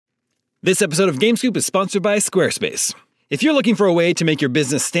This episode of GameScoop is sponsored by Squarespace. If you're looking for a way to make your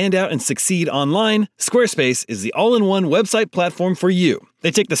business stand out and succeed online, Squarespace is the all-in-one website platform for you.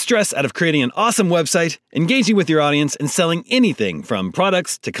 They take the stress out of creating an awesome website, engaging with your audience, and selling anything from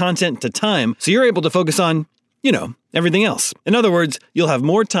products to content to time, so you're able to focus on, everything else. In other words, you'll have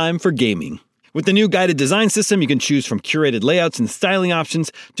more time for gaming. With the new guided design system, you can choose from curated layouts and styling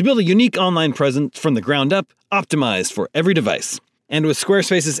options to build a unique online presence from the ground up, optimized for every device. And with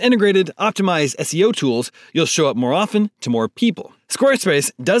Squarespace's integrated, optimized SEO tools, you'll show up more often to more people.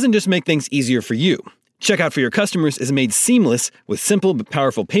 Squarespace doesn't just make things easier for you. Checkout for your customers is made seamless with simple but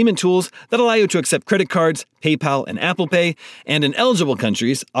powerful payment tools that allow you to accept credit cards, PayPal, and Apple Pay, and in eligible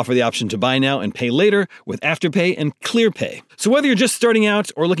countries, offer the option to buy now and pay later with Afterpay and ClearPay. So whether you're just starting out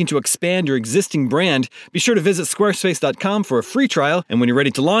or looking to expand your existing brand, be sure to visit squarespace.com for a free trial, and when you're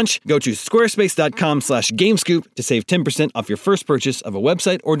ready to launch, go to squarespace.com/gamescoop to save 10% off your first purchase of a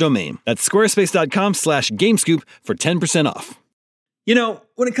website or domain. That's squarespace.com/gamescoop for 10% off.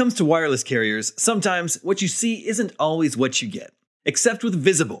 When it comes to wireless carriers, sometimes what you see isn't always what you get. Except with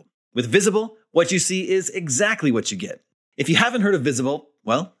Visible. With Visible, what you see is exactly what you get. If you haven't heard of Visible,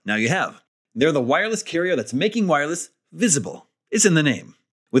 well, now you have. They're the wireless carrier that's making wireless visible. It's in the name.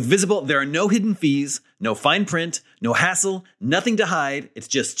 With Visible, there are no hidden fees, no fine print, no hassle, nothing to hide. It's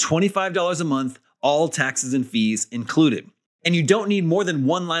just $25 a month, all taxes and fees included. And you don't need more than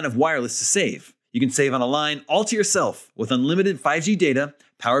one line of wireless to save. You can save on a line all to yourself with unlimited 5G data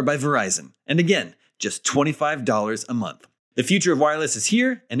powered by Verizon. And again, just $25 a month. The future of wireless is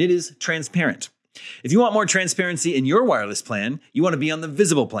here, and it is transparent. If you want more transparency in your wireless plan, you want to be on the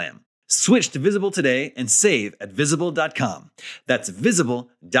Visible plan. Switch to Visible today and save at Visible.com. That's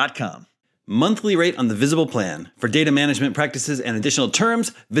Visible.com. Monthly rate on the Visible plan. For data management practices and additional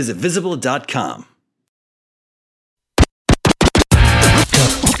terms, visit Visible.com.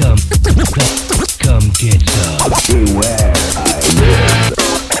 Come get some. Beware,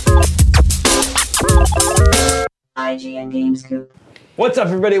 IGN GameScoop. What's up,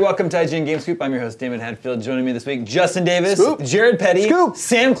 everybody? Welcome to IGN GameScoop. I'm your host, Damon Hadfield. Joining me this week, Justin Davis, Scoop. Jared Petty, Scoop.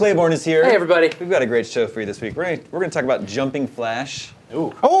 Sam Claiborne is here. Hey, everybody. We've got a great show for you this week. We're going to talk about Jumping Flash.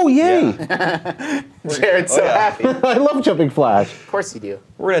 Ooh. Oh, yay! Yeah. Jared's so happy. I love Jumping Flash. Of course you do.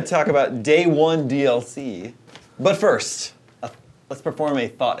 We're going to talk about Day 1 DLC. But first, let's perform a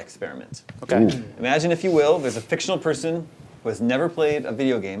thought experiment. Okay. Ooh. Imagine, if you will, there's a fictional person who has never played a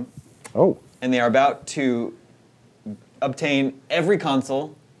video game, Oh. and they are about to obtain every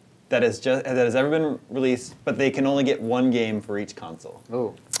console that has ever been released, but they can only get one game for each console.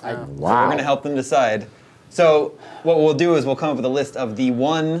 Ooh. So Wow. we're going to help them decide. So what we'll do is we'll come up with a list of the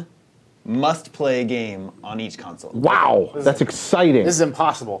one must-play game on each console. Wow. That's exciting. This is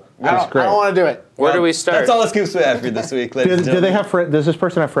impossible. That's I great. don't want to do it. Where do we start? That's all the scoops we have for you this week, ladies and Do they gentlemen. have does this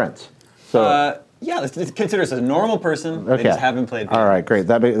person have friends? So Yeah, let's consider us a normal person. okay. They just haven't played video All right, games. great.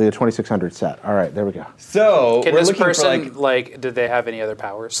 That'd be the 2600 set. All right, there we go. So Can we're this looking person, for did they have any other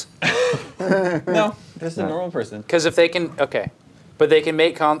powers? no, just a normal person. Because if they can, okay. But they can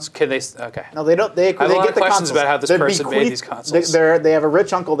make can they, okay. No, they don't. They I have they a lot get of the questions consoles. about how this They're person made bequeathed- these consoles. They have a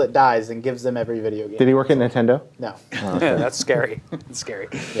rich uncle that dies and gives them every video game. Did he work at Nintendo? No. Yeah, that's scary. That's scary.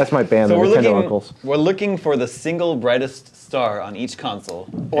 That's my band, So the we're Nintendo looking, Uncles. we're looking for the single brightest star on each console.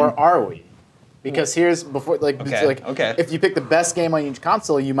 Or are we? Because here's before Okay. if you pick the best game on each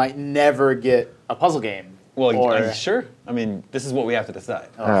console, you might never get a puzzle game. Well, or, are you sure? I mean, this is what we have to decide.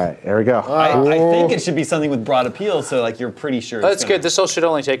 All right, there we go. I think it should be something with broad appeal, so like you're pretty sure. That's good. This all should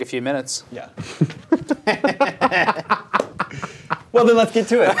only take a few minutes. Yeah. Well, then let's get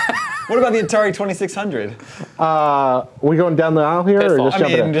to it. What about the Atari 2600? We going down the aisle here, Pitfall. or just I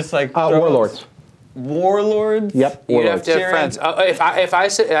jumping mean, in? just like throw- Warlords. Warlords? Yep. You'd have Warlords. to have Jared? friends.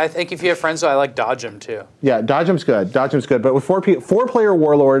 I think if you have friends, I like Dodge 'em too. Yeah, Dodge'em's good. Dodge'em's good, but with four-player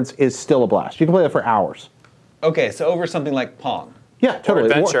Warlords is still a blast. You can play that for hours. Okay, so over something like Pong. Yeah, totally.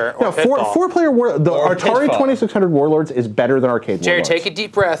 Adventure, or Pitfall. Four-player the Or Atari Pitfall. 2600 Warlords is better than arcade Jared, Warlords. take a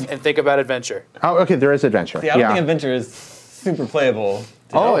deep breath and think about adventure. Oh, okay, there is adventure. See, I don't yeah. think Adventure is super playable.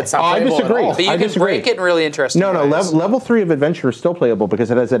 Oh, it's not I playable at disagree. all. But you I can disagree. break it in really interesting No, ways. level 3 of Adventure is still playable because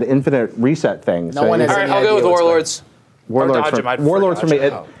it has that infinite reset thing. No one has All right, any I'll go idea with what's Warlords. Warlords Dodge 'em, for, I'd prefer Warlords for me.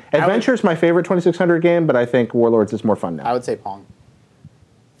 Dodge 'em. Adventure is my favorite 2600 game, but I think Warlords is more fun now. I would say Pong.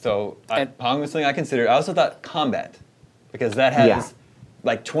 So And- Pong was something I considered. I also thought Combat, because that has Yeah.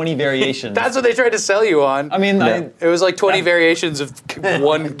 like 20 variations. That's what they tried to sell you on. I mean, Yeah. It was like 20 variations of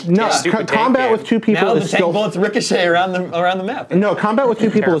one No, stupid tank combat game. with two people now the is tank still bullets ricochet around the map. no combat with two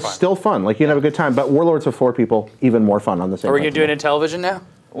people is Terrifying. still fun. Like you can have a good time. But Warlords with 4 people, even more fun on the same. Are we going to do it platform. in television now?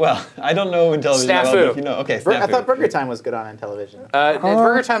 Well, I don't know Intellivision. Well, Snafu. but if you know. Okay, Snafu. I thought Burger Time was good on Intellivision.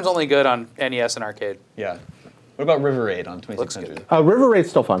 Burger Time's only good on NES and arcade. Yeah. What about River Raid on 2600? River Raid's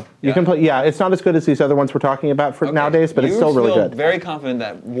still fun. You Yeah. can play. Yeah, it's not as good as these other ones we're talking about for nowadays, but it's still really good. Very confident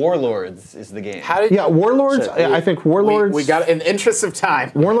that Warlords is the game. How did Yeah, Warlords. I think Warlords. We got, in the interest of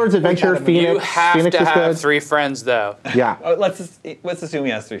time. Warlords Adventure, gotta- Phoenix. you have Phoenix to is have good. 3 friends though, Yeah, Let's assume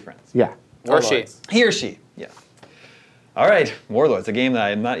he has 3 friends. yeah. or she. Warlords. He or she. Yeah. All right, Warlords, a game that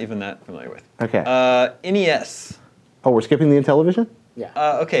I'm not even that familiar with. Okay. NES. Oh, we're skipping the Intellivision? Yeah.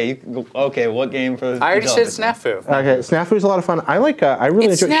 Okay. Okay. What game for? I already said Intellivision? Snafu. Okay, Snafu's a lot of fun. I like. I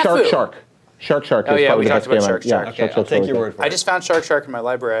really It's enjoy Snafu. Shark. Shark Oh, is yeah, probably we the talked best about game. Shark Shark. Okay, I'll Shark's take really your good. word for it. I just found Shark in my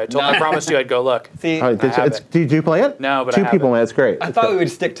library. I promised you I'd go look. See. Oh, have it. did you play it? No, but I two have people, it. man. It's great. I thought we would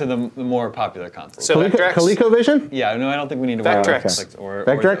stick to the more popular consoles. So Vectrex. ColecoVision? Yeah, no, I don't think we need to Vectrex. worry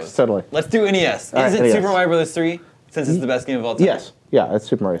about Vectrex, those. totally. Let's do NES. All right, Is it NES. Super Mario Bros. 3? Since it's the best game of all time. Yes. Yeah, that's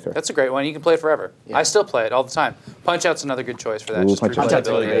Super Mario 3. That's a great one. You can play it forever. I still play it all the time. Punch Out's another good choice for that. Ooh, just Punch-Out's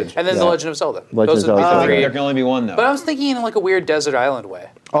really replayability. good. And then Yeah. The Legend of Zelda. Legend Those of are the Zelda. three. There can only be one though. But I was thinking in like a weird desert island way.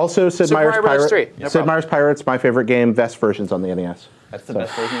 Also, Sid Super Meier's Mario Bros. Pirates. 3, no Sid problem. Meier's Pirates, my favorite game. Best versions on the NES. That's the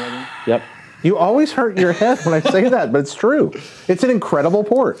best version of the game. Yep. You always hurt your head when I say that, but it's true. It's an incredible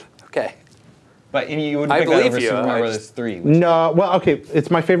port. Okay. But you wouldn't I pick that believe over you, Super Mario I Bros. just- 3. Which No, well, okay, it's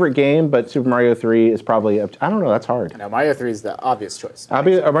my favorite game, but Super Mario 3 is probably up to, I don't know, that's hard. No, Mario 3 is the obvious choice.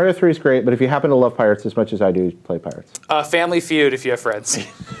 Mario 3 is great, but if you happen to love Pirates as much as I do, play Pirates. Family Feud if you have friends.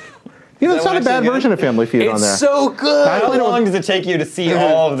 You know, Is it's that not a one bad actually good? version of Family Feud on It's there. so good. How long does it take you to see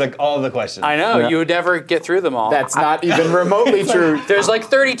all of the questions? I know. Yeah. You would never get through them all. That's not even remotely true. There's like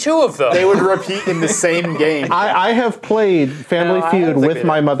 32 of them. They would repeat in the same game. I have played Family No, I Feud don't think with they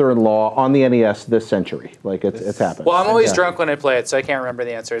my do. mother-in-law on the NES this century. Like, it's happened. Well, I'm always Yeah. drunk when I play it, so I can't remember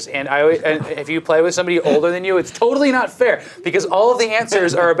the answers. And and if you play with somebody older than you, it's totally not fair because all of the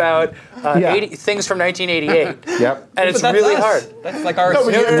answers are about Yeah. 80, things from 1988, Yep. and it's But that's really us. hard. That's like our. No,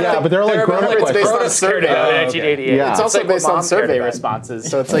 but you're- Yeah, but they're like They're about grown-up what it's based questions. on Rhoda cared survey. about in Oh, okay. 1988. Yeah. It's also like what based on Mom cared survey about. responses,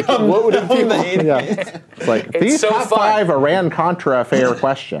 so it's like, what would From the people? 80s. Yeah. It's like, It's these so top fun. 5 Iran-Contra affair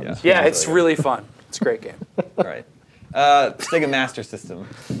questions. Yeah, it's really fun. It's a great game. All right. Sega Master System.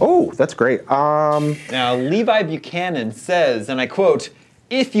 Oh, that's great. Now, Levi Buchanan says, and I quote,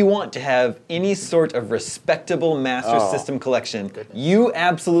 "If you want to have any sort of respectable Master System collection, you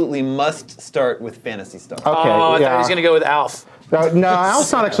absolutely must start with Phantasy Star." Okay, Oh, I thought he yeah. was going to go with Alf. No,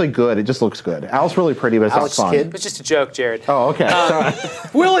 Al's not actually good. It just looks good. Al's really pretty, but it's Alex not fun. Kidd? It was just a joke, Jared. Oh, okay. Sorry.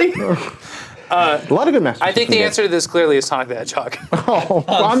 Willie! A lot of good Master I think System the answer to this clearly is Sonic the Hedgehog. Oh,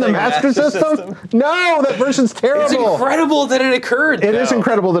 on the Sega Master Master System? No, that version's terrible. It's incredible that it occurred. It is though.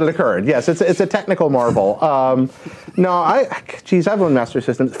 incredible that it occurred. Yes, it's a technical marvel. No, I've owned Master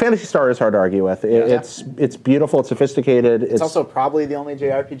System. Phantasy Star is hard to argue with. It's beautiful. It's sophisticated. It's also probably the only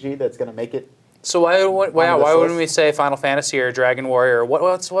JRPG that's going to make it. So why this wouldn't list. we say Final Fantasy or Dragon Warrior?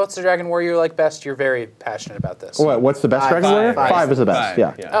 What's the Dragon Warrior you like best? You're very passionate about this. what's the best Five. Dragon Warrior? Five. 5 is the best.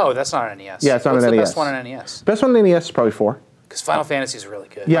 Five, Yeah. Oh, that's not an NES. Yeah, it's not What's an the NES. best one on NES? Best one in NES is probably 4. Because Final Fantasy is really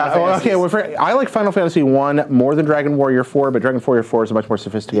good. Yeah. Oh, okay. Well, I like Final Fantasy 1 more than Dragon Warrior 4, but Dragon Warrior 4 is a much more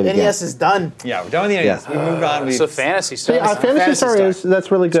sophisticated game. NES is done. Yeah, we're done with the NES. We moved on. So Fantasy Star. Yeah, Phantasy Star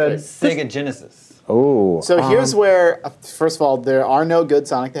that's really good. Sega Genesis. Oh. So here's where, first of all, there are no good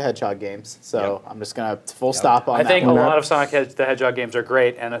Sonic the Hedgehog games. So I'm just going to full stop on I that think a one. lot of Sonic the Hedgehog games are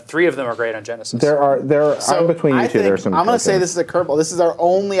great, and 3 of them are great on Genesis. There are So I'm between you I two. think, There are some. I'm going to good say games. this is a curveball. This is our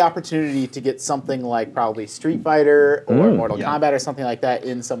only opportunity to get something like probably Street Fighter or Mortal Yeah. Kombat or something like that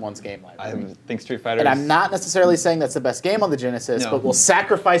in someone's game I library. think Street Fighter. And I'm not necessarily saying that's the best game on the Genesis, No. but we'll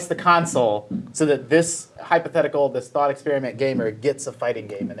sacrifice the console so that this hypothetical, this thought experiment gamer gets a fighting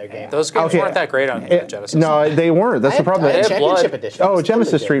game in their game. Those games Okay. weren't that great on Genesis. No, they weren't. That's the problem. I had had Championship blood. Edition. Oh, It's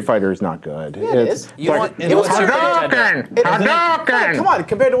Genesis totally Street good. Fighter is not good. Yeah, it is. You want it was Super Nintendo. Oh, come on,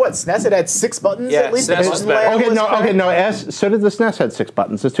 compared to what? SNES, it had 6 buttons Yeah, at least. SNES The was button better. layout Okay, was no, correct. okay, no. So did the SNES had 6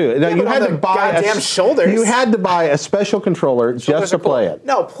 buttons too. Now, you but had on to the buy goddamn shoulders. You had to buy a special controller just to are cool. play it.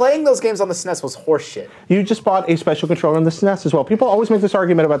 No, playing those games on the SNES was horseshit. You just bought a special controller on the SNES as well. People always make this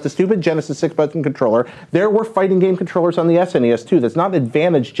argument about the stupid Genesis 6-button controller. There were fighting game controllers on the SNES too. That's not an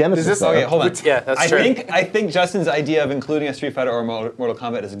advantage Genesis. Is this- though. Okay, hold on. Yeah, that's I true. think Justin's idea of including a Street Fighter or Mortal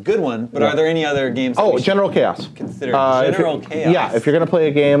Kombat is a good one. But are there any other games? that Oh, we should General Chaos. Consider If General you're- Chaos. Yeah, if you're going to play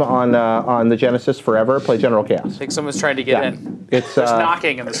a game on the Genesis forever, play General Chaos. I think someone's trying to get Yeah. in. It's There's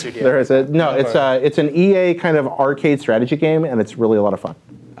knocking in the studio. There is a no. It's an EA kind of arcade strategy game, and it's really a lot of fun.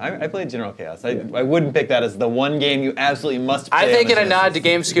 I played General Chaos. I wouldn't pick that as the one game you absolutely must play. I think on in the a nod Genesis. to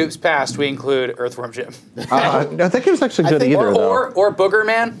Game Scoop's past, we include Earthworm Jim. I think it was actually good think- either, though. or Booger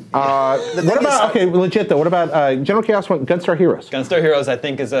Man. What about, okay, legit though, what about General Chaos went Gunstar Heroes? Gunstar Heroes, I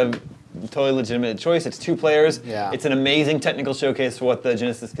think, is a totally legitimate choice. It's 2 players. Yeah. It's an amazing technical showcase for what the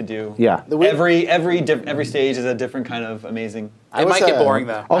Genesis could do. Yeah. Every stage is a different kind of amazing. It might get boring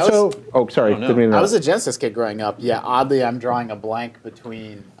though. Also, sorry, Oh, no. didn't mean to I was interrupt. a Genesis kid growing up. Yeah, oddly, I'm drawing a blank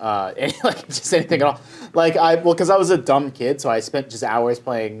between just anything at all. Because I was a dumb kid, so I spent just hours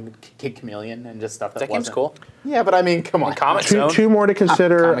playing Kid Chameleon and just stuff that That game's wasn't. cool. Yeah, but I mean, come on. Comic Two, Zone. two more to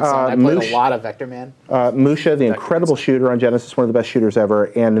consider. Comic Zone. I played Moosh, a lot of Vector Man. Musha, the incredible shooter on Genesis, one of the best shooters ever.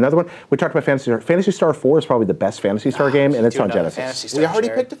 And another one, we talked about Phantasy Star. Phantasy Star 4 is probably the best Phantasy Star game, and it's Do on another Genesis. Fantasy Star, We already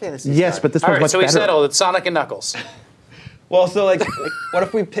Jared. picked a Fantasy Yes, Star. but this All one's right, much so we better. settled. It's Sonic and Knuckles. Well, so what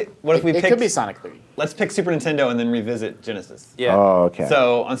if we pick? What if we It pick? could be Sonic 3. Let's pick Super Nintendo and then revisit Genesis. Yeah. Oh, okay.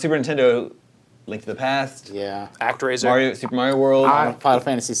 So on Super Nintendo, Link to the Past, Yeah. ActRaiser. Super Mario World. Final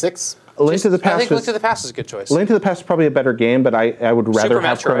Fantasy 6. Link to the I Past think Link was, to the Past is a good choice. Link to the Past is probably a better game, but I would rather Super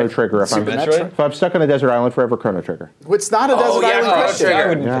have Metroid. Chrono Trigger Super Metroid? if I'm stuck on a desert island forever. Chrono Trigger. It's not a Desert yeah, Island Chrono question. Trigger. I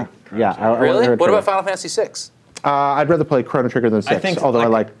wouldn't Yeah, pick. yeah. I Really? wanna hear What about Trigger. Final Fantasy 6? I'd rather play Chrono Trigger than 6, I think although I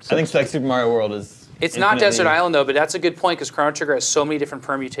like I 6. think like Super Mario World is. It's not infinitely- Desert Island though, but that's a good point because Chrono Trigger has so many different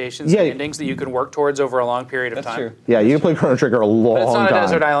permutations Yeah. and endings that you can work towards over a long period of That's time. true. Yeah, you can play Chrono Trigger a long But it's not a time.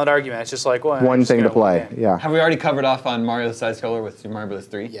 Desert Island argument. It's just like One just, thing you to know, play. game. Yeah. Have we already covered off on Mario Side Scroller with Super Mario Bros.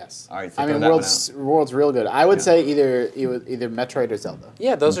 3? Yes. All right. So I throw mean, that one World's real good. I would say either Metroid or Zelda.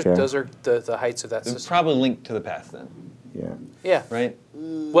 Yeah, those Okay. are the heights of that out. system. Probably Link to the Past then, Yeah. Yeah. right?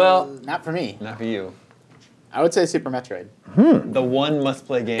 Well, Not for me. Not for you. I would say Super Metroid. The one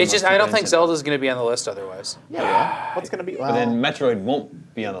must-play game. it's just on I don't Super think Nintendo. Zelda's going to be on the list otherwise. Yeah. What's gonna be? Well, But then Metroid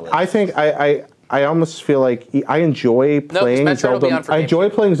won't be on the list. I think I almost feel like I enjoy 'cause playing Metroid will be Zelda. on for I enjoy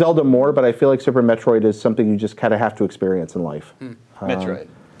GameCube. playing Zelda more, but I feel like Super Metroid is something you just kind of have to experience in life. Metroid.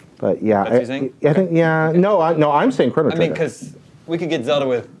 But yeah, That's what you're saying? I think no, I'm saying Chrono I Trigger. mean, because we could get Zelda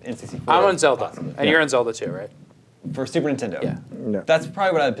with N64. I'm on Zelda, possibly. and you're on Zelda too, right? For Super Nintendo. Yeah. No. That's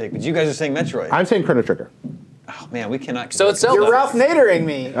probably what I'd pick. But you guys are saying Metroid. I'm saying Chrono Trigger. Oh man, we cannot. So it's convert Zelda. you're Ralph Nadering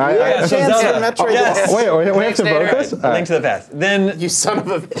me. You I- had a so chance Zelda. for Metroid. Yes. Wait, we have to vote Nader. this? Link to the Past. Then You son of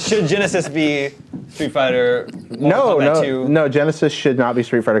a bitch. should Genesis be Street Fighter? Mortal No, Kombat 2? no, Genesis should not be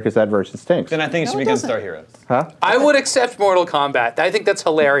Street Fighter because that version stinks. Then I think it should be it doesn't. Gunstar Heroes. I would accept Mortal Kombat. I think that's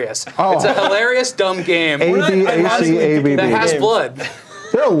hilarious. Oh. It's a hilarious, dumb game A B I'm A honestly C A B thinking B. that has games. blood.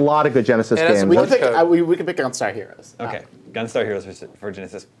 There are a lot of good Genesis It has games. some We blood. can pick. Code. We can pick Gunstar Heroes. Okay, Gunstar Heroes for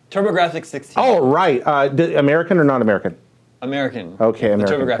Genesis. TurboGrafx 16. Oh right, American or not American? American. Okay, The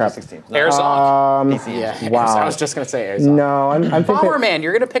American, TurboGrafx crap. 16. Airsoft. PC. Yeah. Wow. I was just gonna say Airsoft. No, I'm thinking. Bomberman.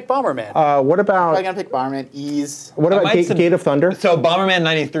 You're gonna pick Bomberman. What I'm about gonna pick Bomberman. Ease. what about might Gate of Thunder? So Bomberman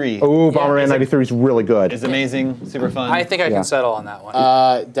 93. Oh, Bomberman is it- 93 is really good. Is amazing, super fun. I think I Yeah. can settle on that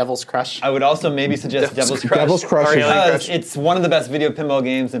one. Devil's Crush. I would also maybe suggest Devil's Crush. Devil's Crush is- Alien Because Crush. it's one of the best video pinball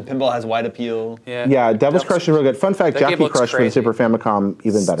games, and pinball has wide appeal. Yeah, Devil's Crush is really good. Fun fact: That game Jockey looks Crush for the crazy. Super Famicom,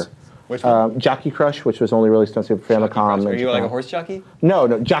 even better. Which one? Jockey Crush, which was only released on Super Famicom. Are in you like Japan. a horse jockey?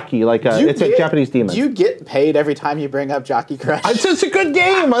 No, jockey, like Do you it's a get- Japanese demon. Do you get paid every time you bring up Jockey Crush? It's just a good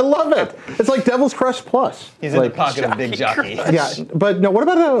game. I love it. It's like Devil's Crush Plus. He's in like, the pocket of Big Jockey. Yeah, but no. What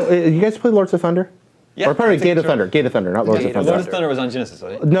about you guys play Lords of Thunder? Yeah, or probably I think Gate of so. Thunder. Gate of Thunder, not Lords of Gate of Thunder. Lord of Thunder was on Genesis,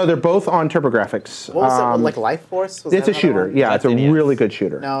 right? No, they're both on TurboGrafx. What was it? Like Life Force? Was It's that a another shooter. one? Yeah, it's That's a NES. really good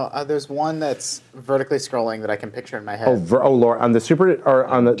shooter. No, there's one that's vertically scrolling that I can picture in my head. Oh Lord, on the Super or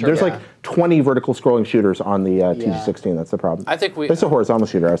on the there's Yeah. like 20 vertical scrolling shooters on the TG16. That's the problem. I think we. It's a horizontal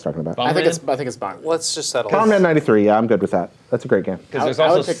shooter I was talking about. I think it's Bomberman? Bomberman. Let's just settle. Bomberman 93. Yeah, I'm good with that. That's a great game. Because there's I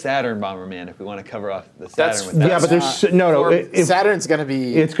would also pick- Saturn Bomberman if we want to cover off the That's- Saturn with that. Yeah, but there's no. for If, Saturn's gonna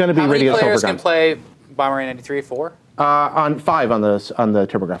be. it's going to be How many Radio players Silver can Gun. play Bomberman 93? 4? On 5 on the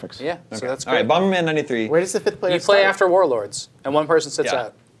TurboGrafx. Yeah, so that's All great. right, Bomberman 93. Where does the fifth player You play start? after Warlords, and one person sits Yeah.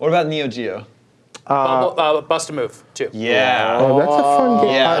 out. What about Neo Geo? Bust a Move, 2. Yeah. Oh, that's a fun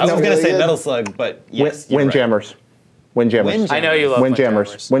game. Yeah, I was no, going to really say good. Metal Slug, but yes, you're right. Windjammers. Windjammers. Windjammers. I know you love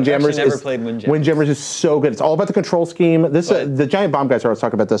Windjammers. I've Windjammers actually never is played Windjammers. Windjammers is so good. It's all about the control scheme. This But- the Giant Bomb guys are always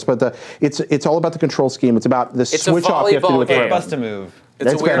talking about this, but it's all about the control scheme. It's about the It's a switch off you have to do volleyball with game. forever. Bust a Move. It's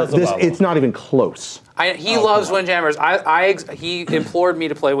That's a weird better. This, puzzle. it's not even close. He loves Windjammers. He implored me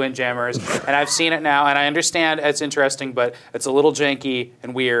to play Windjammers, and I've seen it now, and I understand it's interesting, but it's a little janky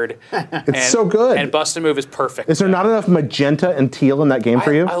and weird. It's so good. And Bust a Move is perfect. Is there not enough magenta and teal in that game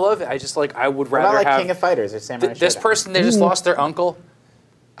for you? I love it. I just I would What rather about like have King of Fighters or Samurai this Shodown? person. They just lost their uncle.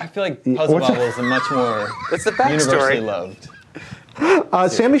 I feel like Puzzle what's- Bobble is a much more That's the universally backstory.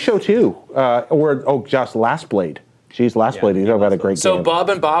 loved. Sammy Show 2, or just Last Blade. Geez, Last Blade, you talk about a great So game. Bob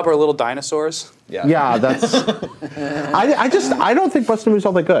and Bob are little dinosaurs. Yeah, that's. I don't think Busted Moves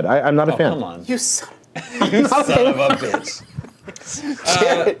all that good. I'm not a fan. Come on. You son, You son of a bitch.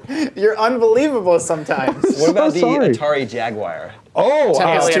 you're unbelievable sometimes. What about the sorry. Atari Jaguar? Oh,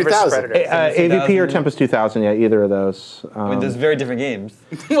 Tempest Alien versus 2000. Predator. AVP or Tempest 2000? Yeah, either of those. I mean, there's very different games.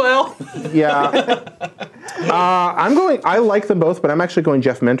 Well, Yeah. I'm going. I like them both, but I'm actually going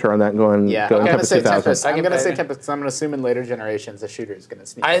Jeff Minter on that and going. Yeah, going I'm gonna Tempest say 2000. Tempest. I'm I gonna can- say Tempest. 'Cause I'm gonna assume in later generations a shooter is gonna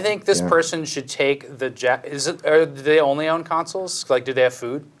sneak. I in. think this Yeah. person should take the do they only own consoles? Like, do they have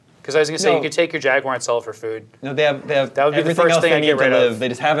food? Because I was gonna say No. you could take your Jaguar and sell it for food. No, they have That would be the everything first else thing they I'd need get to rid of. live. They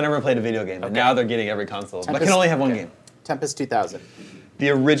just haven't ever played a video game, and now they're getting every console. But can Tempest- only have one game. Tempest 2000. The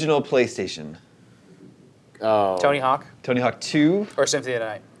original PlayStation. Oh, Tony Hawk Tony Hawk 2. or Symphony of the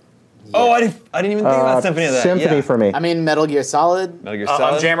Night. Oh, I didn't even think about Symphony of that. Symphony yeah. for me. I mean, Metal Gear Solid. Metal Gear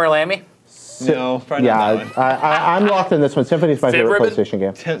Solid. Jammer Lammy. No, probably not Yeah, that one. I'm locked in this one. Symphony's my Fib favorite Ribbon? PlayStation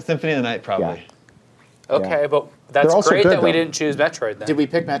game. Symphony of the Night, probably. Okay, Yeah. but that's They're also great good, that we though. didn't choose Metroid then. Did we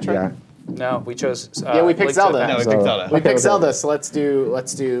pick Metroid? Yeah. No, we chose. Yeah, we picked Link to the Zelda. No, Past. we picked Zelda. We Okay, picked okay. Zelda, so let's do Symphony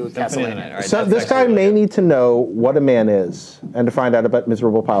of the Night. Castlevania. All right, So that's this guy actually may really need to know what a man is and to find out about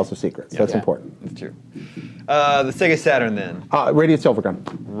miserable piles of secrets. That's Yeah. important. good. That's true. The Sega Saturn, then. Radiant Silvergun.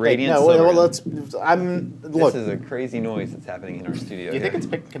 Radiant no, Silver. well, let's. Look. This is a crazy noise that's happening in our studio. Do you think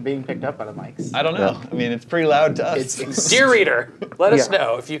here. it's being picked up by the mics? I don't know. I mean, it's pretty loud to us. It's Dear reader, let us Yeah.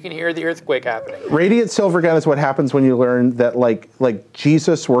 know if you can hear the earthquake happening. Radiant Silvergun is what happens when you learn that like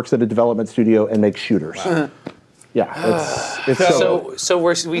Jesus works at a development studio and makes shooters. Yeah, it's so. So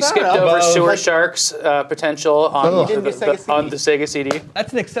we skipped know, over but- Sewer like- Shark's potential on, Oh. You didn't get Sega on the Sega CD.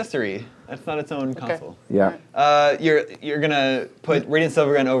 That's an accessory. That's not its own console. Yeah, You're gonna put Radiant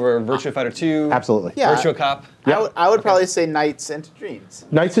Silvergun over Virtua Fighter 2. absolutely. Yeah. Virtua Cop. I would probably say Nights into Dreams.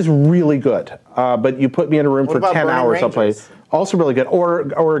 Knights is really good, but you put me in a room What for about 10 Burning hours, I'll play. Rangers? Also really good.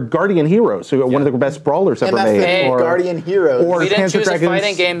 Or Guardian Heroes, so one of the best brawlers ever And that's made. the Or Guardian Heroes. or We didn't Panzer choose a Dragoons-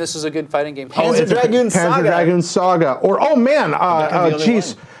 fighting game. This was a good fighting game. Panzer it's a Dragoon Panzer Saga. Dragoon Saga. Or oh man, could be the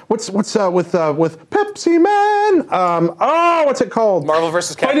geez, only what's with Pepsi Man? What's it called? Marvel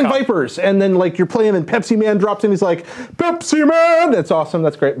vs. Fighting Capcom. Vipers, and then like you're playing, and Pepsi Man drops in. He's like Pepsi Man. That's awesome.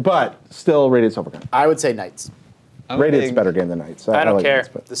 That's great. But still, Radiant Silvergun. I would say Nights. Radiant's a better game than Knights. I don't like care. Knights,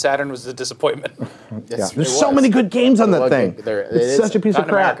 but- The Saturn was a disappointment. yeah. Yes, There's it so was. many good games on that Well, thing. it It's is. such a piece Not of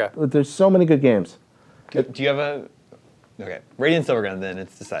in crap. America. There's so many good games. Do you have a? Okay, Radiant Silvergun. Then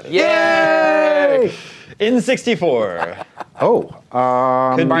it's decided. Yay! In 64. Oh,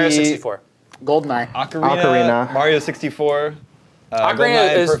 Could Mario be 64. Goldeneye. Ocarina. Mario 64. Ocarina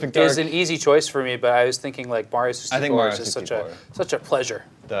GoldenEye, Perfect Dark. is an easy choice for me, but I was thinking like Mario 64 I think Mario is just 64. such a pleasure.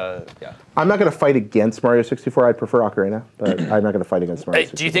 Yeah. I'm not going to fight against Mario 64. I'd prefer Ocarina, but I'm not going to fight against Mario Hey,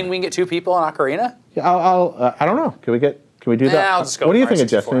 64. do you think we can get two people on Ocarina? Yeah, I don't know. Can we do that? I'll just go What do you with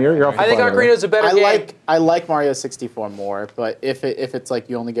think, Mario Justin? 64. You're off the I think planet, Ocarina right? is a better game. I like Mario 64 more, but if it's like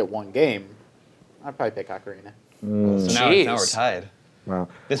you only get one game, I'd probably pick Ocarina. So now we're Jeez. tied. Wow.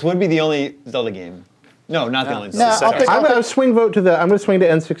 This would be the only Zelda game. No, not the only No, Zelda. I'll pick- I'm going to swing vote to I'm going to swing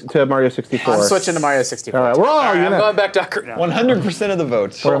to to Mario 64. I'm switching to Mario 64. All right, we're all All right, I'm you know. going back to Ocarina. 100% of the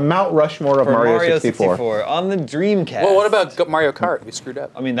votes We're a Mount Rushmore of for Mario 64. on the Dreamcast. Well, what about Mario Kart? We screwed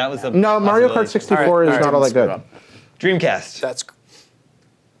up. I mean, that was a No, Mario Kart possibility. 64 All right, is all not right, all that screw good. up. Dreamcast. That's.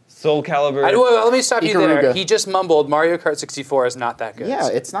 Soul Calibur. Well, let me stop you there. Ikaruga. He just mumbled Mario Kart 64 is not that good. Yeah,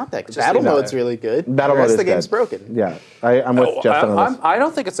 it's not that good. Just Battle leave it mode's there. really good. Battle the rest mode of the is game's good. broken. Yeah, I'm with Justin on this. I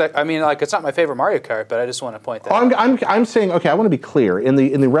don't think it's that. I mean, like, it's not my favorite Mario Kart, but I just want to point that out. I'm saying, okay, I want to be clear. In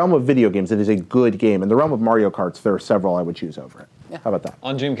the realm of video games, it is a good game. In the realm of Mario Karts, there are several I would choose over it. How about that?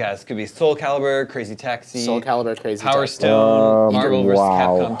 On Dreamcast could be Soul Calibur, Crazy Taxi, Soul Calibur, Crazy Power Taxi. Stone, Marvel vs.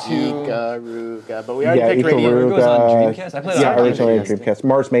 wow. Capcom 2. Ikaruga, but we already Yeah, picked Radiant. Ikaruga was on Dreamcast? I played it Yeah, on originally on Dreamcast. Dreamcast.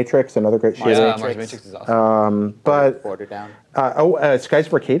 Mars Matrix, another great shooter. Yeah, Matrix. Mars Matrix is awesome. But Border Down. Skies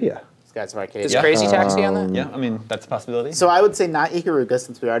of Arcadia. Skies of Arcadia. Is Crazy Taxi on that? Yeah, I mean, that's a possibility. So I would say not Ikaruga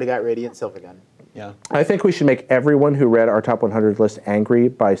since we already got Radiant Silvergun. yeah. I think we should make everyone who read our top 100 list angry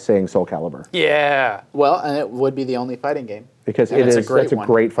by saying Soul Calibur Yeah. Well, and it would be the only fighting game. because And it it's is a great that's a one.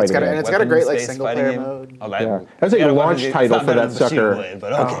 great fighting And game. it's got a great like Weapons-based single fighting player game. mode. Oh, Yeah. That's like yeah, a launch weapons- title it's for not that better than sucker. Bushido Blade,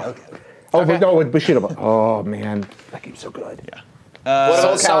 but okay. Oh, but no, with Bushido. Oh man, that game's so good. Yeah. What about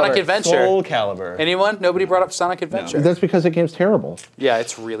Soul Sonic Calibur. Adventure? Soul Calibur. Anyone? Nobody brought up Sonic Adventure. That's because the game's terrible. Yeah,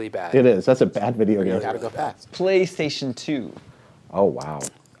 it's really bad. It is. That's a bad video game. Gotta go fast. PlayStation 2. Oh wow.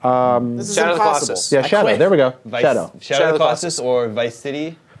 This is Shadow of the impossible. Colossus. Yeah, I Shadow. quit. There we go. Vice, Shadow. Shadow of the Colossus. Colossus or Vice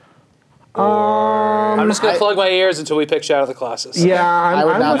City. I'm just going I- to plug my ears until we pick Shadow of the Colossus. Yeah, I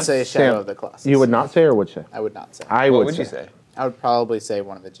would I'm not with say Sam. Shadow of the Colossus. You would not say, or would say? I would not say. I What would would you say? I would probably say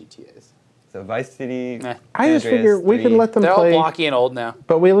one of the GTAs. So Vice City. Nah. I just San figure Andreas, we can 3. let them They're all play, blocky and old now.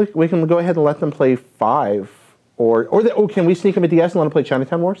 but we can go ahead and let them play 5, can we sneak them a DS and let them play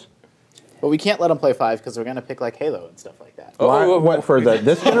Chinatown Wars? But we can't let them play 5 because we're gonna pick like Halo and stuff like that. Why, whoa, whoa. what for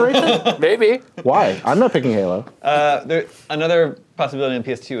this generation? Maybe. Why? I'm not picking Halo. Another possibility in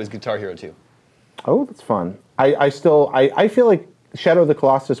PS2 is Guitar Hero 2. Oh, that's fun. I feel like Shadow of the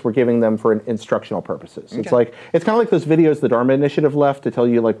Colossus we're giving them for instructional purposes. It's Okay. it's kind of like those videos the Dharma Initiative left to tell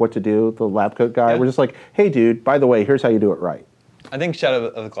you like what to do. The lab coat guy. Yeah. We're just like, hey, dude. By the way, here's how you do it right. I think Shadow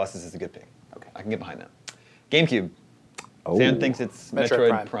of the Colossus is a good pick. Okay. I can get behind that. GameCube. Oh. Sam thinks it's Metroid Metroid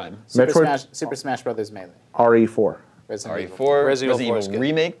Prime. Prime. Super Smash Brothers Melee. RE4. Resident Evil. RE4, Resident Resident Evil 4 is Evil good.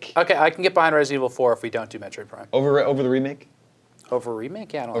 Remake. Okay, I can get behind Resident Evil 4 if we don't do Metroid Prime. Over the remake? Over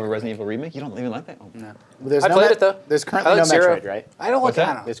remake? Yeah, I don't Over like Resident Evil Remake? You don't even like that? Oh. No. There's I no played it though. There's I currently no like Zero. Metroid, right? I don't What's like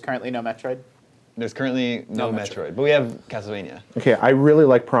that? that. There's currently no Metroid. There's currently no No Metroid. Metroid. But we have Castlevania. Okay, I really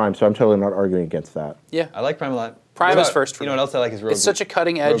like Prime, so I'm totally not arguing against that. Yeah. I like Prime a lot. Prime What is about- first for You know me. what else I like is Rogue. It's such a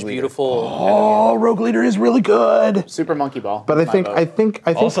cutting edge, Rogue Leader. beautiful. Oh, Rogue Leader is really good. Super Monkey Ball. But I my think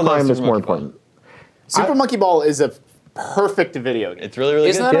vote. Also love Prime is Super more Monkey Ball. important. Super Monkey Ball is a perfect video game. It's really, really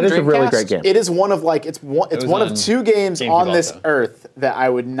Isn't good. that It is a really Dreamcast? great game. It is one of like it's one was of on 2 games GameCube on this also. earth that I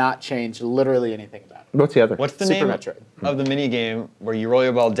would not change literally anything about. What's the other? What's the Super name Metroid. of the mini game where you roll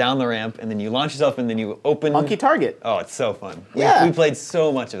your ball down the ramp and then you launch yourself and then you open? Monkey Target. Oh, it's so fun. Yeah. We played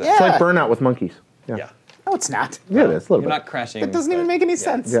so much of that. Yeah. It's like Burnout with monkeys. Yeah. Yeah. No, it's not. Yeah, it is a little You're bit. not crashing. It doesn't even but- make any yeah.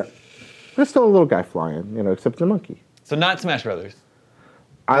 sense. Yeah. There's still a little guy flying, except it's a monkey. So not Smash Brothers.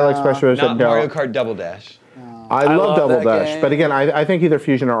 I like Special Edition. Not Mario Kart Double Dash. I I love love Double that Dash, game. but again, I think either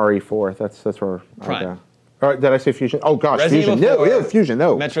Fusion or RE4. That's where Prime. I go. All right, did I say Fusion? Oh gosh, Resident Fusion. Evil No, 4, yeah, Fusion.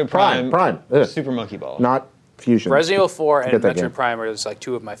 No. Metroid Prime. Prime. Ugh. Super Monkey Ball. Not Fusion. Resident Evil 4 and Get that Metroid game. Prime are just like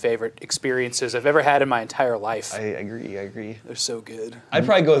 2 of my favorite experiences I've ever had in my entire life. I agree. They're so good. I'd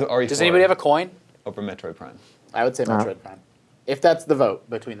probably go with RE4. Does anybody have a coin? over Metroid Prime? I would say Metroid Prime. If that's the vote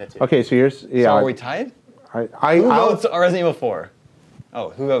between the 2. Okay, so here's So are we tied? Who votes Resident Evil 4? Oh,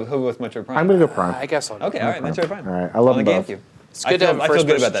 who goes Metroid Prime? I'm gonna go Prime. I guess I'll go. Okay, all right, Metroid Prime. All right, I love On the them both. GameCube. It's good to have a I feel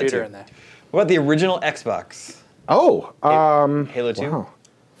good first-person about that shooter too. in there. What about the original Xbox? Oh, Halo 2? wow.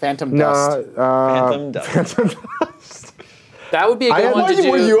 Phantom No, Dust. Phantom Dust. That would be a I good had- one Why to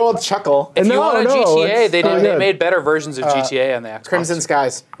do. You all chuckle. If you No, want a no, GTA, it's they so did. They good. made better versions of GTA on the Xbox. Crimson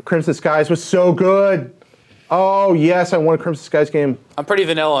Skies. Crimson Skies was so good. Oh yes, I want a Crimson Skies game. I'm pretty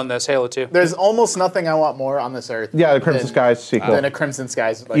vanilla on this Halo 2. There's almost nothing I want more on this earth. Yeah, the Crimson Skies sequel. Than a Crimson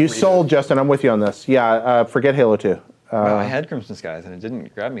Skies. Like, You reboot. sold, Justin. I'm with you on this. Yeah, forget Halo 2. Wow, I had Crimson Skies and it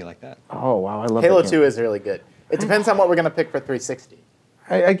didn't grab me like that. Oh wow, I love Halo that 2 game. is really good. It depends on what we're gonna pick for 360.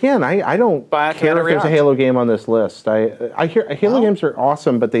 I don't Bionic care Commando if there's a Rearmed. Halo game on this list. I hear Halo games are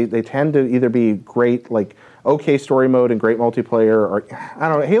awesome, but they tend to either be great, like okay story mode and great multiplayer, or I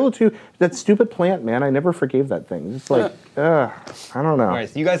don't know. Halo 2, that stupid plant, man. I never forgave that thing. It's like, I don't know. All right,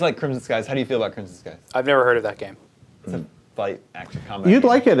 so you guys like Crimson Skies. How do you feel about Crimson Skies? I've never heard of that game. It's a fight action combat. You'd game.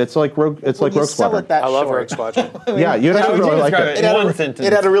 like it. It's like Rogue. It's like you Rogue sell Squadron. it that I love short. Rogue Squadron. Yeah, you'd How actually would you really like describe it. it? It had, One a, sentence.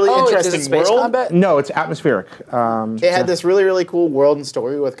 it had a really Oh, is interesting it space world. combat? No, it's atmospheric. It had this really, really cool world and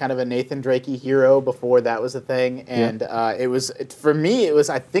story with kind of a Nathan Drakey hero before that was a thing. And for me,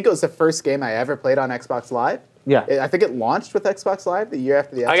 I think it was the first game I ever played on Xbox Live. Yeah. I think it launched with Xbox Live the year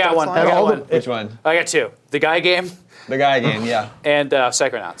after the Xbox I got one. Live. I got all one. the- Which one? I got 2. The Guy game The guy game, yeah. and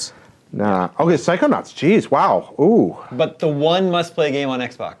Psychonauts. Nah. Okay, Psychonauts. Jeez, wow. Ooh. But the one must-play game on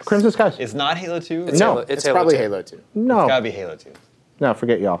Xbox. Crimson Skies. It's not Halo 2. It's No. Halo, It's Halo probably 2. Halo 2. No. It's gotta be Halo 2. No,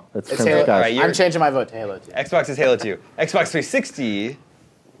 forget y'all. It's It's Crimson Halo, Skies. Alright, you're- I'm changing my vote to Halo 2. Xbox is Halo 2. Xbox 360,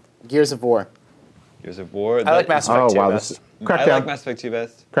 Gears of War. Gears of War. I like Mass Effect Oh 2 wow, best. this I Crackdown. like Mass Effect 2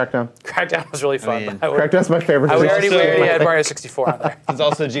 best. Crackdown. Crackdown was really fun. mean- Crackdown's my favorite. we Also- already had Mario 64 on there. There's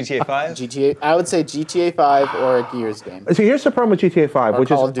also GTA 5. GTA. I would say GTA 5 or a Gears game. So here's the problem with GTA 5, Or which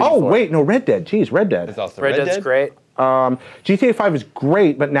Call of is Duty 4. wait, no, Red Dead. Jeez, Red Dead. There's also Red Dead's Dead. great. GTA 5 is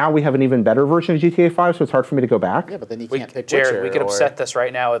great, but now we have an even better version of GTA 5, so it's hard for me to go back. Yeah, but then you We, can't pick Jared, Witcher we could or upset this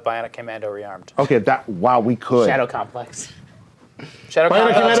right now with Bionic Commando Rearmed. Okay, we could. Shadow Complex. Shadow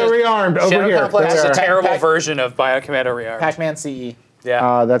Bionic Complex Commando is- Rearmed over Shadow here. Complex is There. a terrible Pac- version of Bionic Commando Rearmed. Pac-Man CE.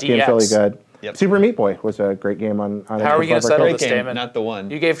 Yeah, That game's DX. really good. Yep. Super Meat Boy was a great game on How are we gonna Xbox settle Arcade. this Great game, statement? not the one.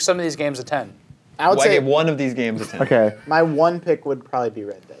 You gave some of these games a 10. I would Well, I say gave one of these games a 10. Okay, my one pick would probably be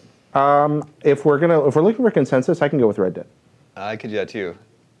Red Dead. if we're looking for consensus, I can go with Red Dead. I could do that too.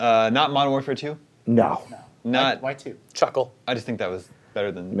 Not Modern Warfare 2. No. Not. Why two? Chuckle. I just think that was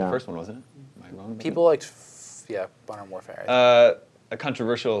better than No. the first one, wasn't it? Am I wrong? about People liked, Modern Warfare. that? A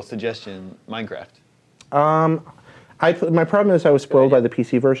controversial suggestion: Minecraft. My problem is I was spoiled by the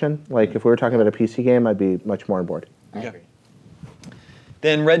PC version. Like if we were talking about a PC game, I'd be much more on board. I agree.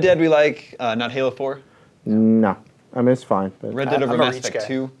 Then Red Dead we like, not Halo 4. No, I mean it's fine. But Red Dead over I'm a Mass Reach Effect guy.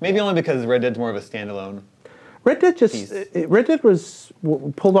 2. Maybe only because Red Dead's more of a standalone. Red Dead Piece. Red Dead was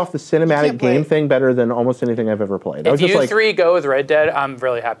pulled off the cinematic can't play- game thing better than almost anything I've ever played. I was If just you like, three go with Red Dead, I'm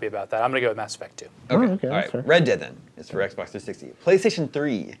really happy about that. I'm going to go with Mass Effect 2. Okay, okay, all that's right. fair. Red Dead then is for Xbox 360. PlayStation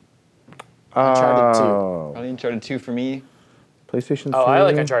 3. Uncharted 2. Probably Uncharted 2 for me. PlayStation 3. Oh, I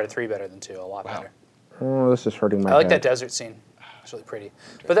like Uncharted 3 better than 2, a lot Wow. better. Oh, this is hurting my I like that head. desert scene. It's really pretty.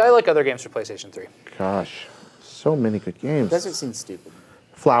 But I like other games for PlayStation 3. Gosh, so many good games. Desert seems stupid.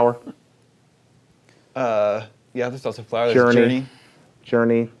 Flower, Yeah, there's also Flower. There's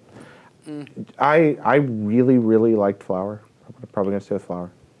Journey. I really, really liked Flower. I'm probably gonna stay with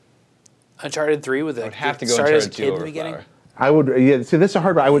Flower. Uncharted 3 with I the would have to go started as a Uncharted 2 kid in over the beginning. Flower. I would. Yeah, see, this is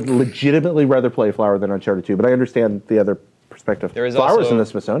hard, but I would legitimately rather play Flower than Uncharted 2. But I understand the other perspective. There is Flower's also- in the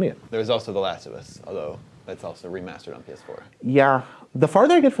Smithsonian. There's also The Last of Us, although that's also remastered on PS4. Yeah, the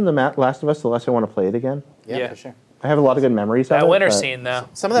farther I get from the Last of Us, the less I want to play it again. Yeah, Yeah. for sure. I have a lot of good memories of That it. winter but scene, though.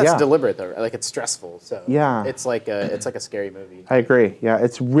 Some of that's Yeah. deliberate though. Like it's stressful. So Yeah. it's like a scary movie. I agree. Yeah,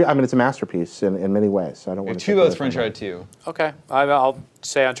 it's. I mean, it's a masterpiece in many ways. So I don't We want have to. 2 votes for Uncharted 2. Okay. I'll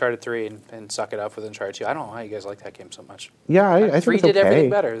say Uncharted 3 and suck it up with Uncharted 2. I don't know how you guys like that game so much. Yeah, I think 3 it's did okay. everything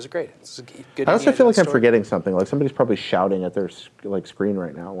better. It was great. It's a good I also Indiana feel like Jones I'm story. forgetting something. Like somebody's probably shouting at their screen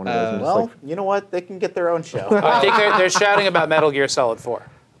right now. One of those. and just Well, like, you know what? They can get their own show. I think they're shouting about Metal Gear Solid 4.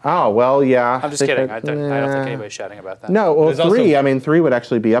 oh well, yeah. I'm just they kidding. could- I don't think nah. anybody's shouting about that. No, well, There's 3. also- I mean, 3 would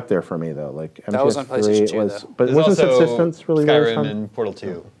actually be up there for me though. Like That was on MGS 3 PlayStation 2, was, though. but There's wasn't also Subsistence really really Skyrim fun? and Portal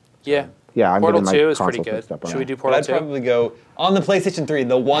 2. Yeah. Yeah, I'm Portal getting my 2 is pretty consoles good. mixed up on Should we that. do But Portal I'd 2? probably go on the PlayStation 3.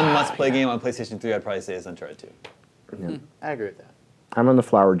 The one must-play game on PlayStation 3 I'd probably say is Uncharted 2. I agree with that. I'm on the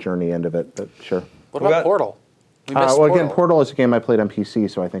Flower Journey end of it, but sure. What What about about- Portal? We missed Well, Portal. again, Portal is a game I played on PC,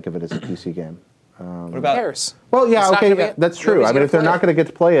 so I think of it as a PC game. What Who about cares? Well, yeah, It's not okay, gonna be- that's true. nobody's I mean, gonna if they're play not it. going to get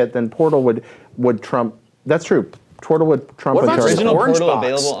to play it, then Portal would trump. That's true. Portal would trump What about Uncharted. just original Orange Portal Box?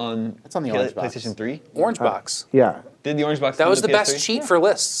 available on, It's on the Orange Box. PlayStation 3? Orange Box. Yeah. Did the Orange Box That come was to the PS3? best cheat for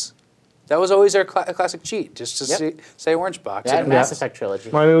lists. That was always their classic cheat, just to Yep. say Orange Box. Yeah, And Mass Effect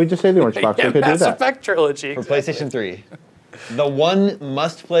trilogy. Well, I mean, we just say the Orange Box. yeah, We could do Mass that. Effect trilogy. For exactly. PlayStation 3. The one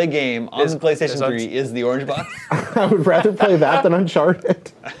must-play game on Is- the PlayStation is 3 is the Orange Box. I would rather play that than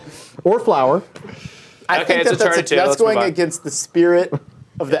Uncharted or Flower. I Okay, think it's that's, Uncharted 2. that's Let's going move on. against the spirit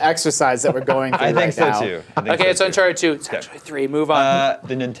of the exercise that we're going through I think right so now. too. I think Okay, so it's too. Uncharted 2. It's actually 3. Move on.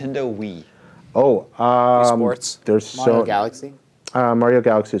 The Nintendo Wii. Oh, Sports. there's Mario so Galaxy. Mario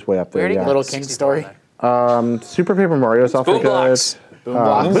Galaxy is way up We there. already Yeah. got Little 64 King story. in there. Super Paper Mario is also Boom good. Blocks.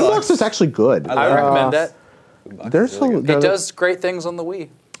 Boombox. Boombox is actually good. I I would Uh, recommend that. There's really a, good. It does great things on the Wii.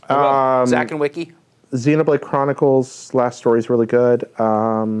 Um, Zack and Wiki. Xenoblade Chronicles Last Story is really good.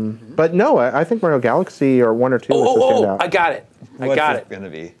 But no, I think Mario Galaxy or 1 or 2 is to stand out. I got it. I What's got it it. going to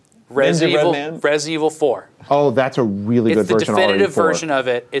be? Resident Ninja Evil, Red Man? Resident Evil 4. Oh, that's a really It's good the version. definitive RE4. version of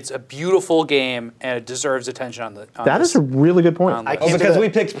it. It's a beautiful game, and it deserves attention on the. On That this. is a really good point. on I the- Oh, came to because the- we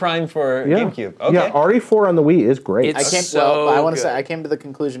picked Prime for yeah. GameCube. Okay. Yeah, RE4 on the Wii is great. It's- I came. So well, I want to good. say I came to the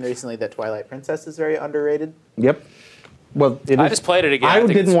conclusion recently that Twilight Princess is very underrated. Yep. Well, it I is- just played it again. I I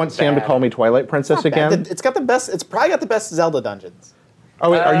think didn't it's want Sam to bad. call me Twilight Princess again. It's got the best. It's probably got the best Zelda dungeons. Oh,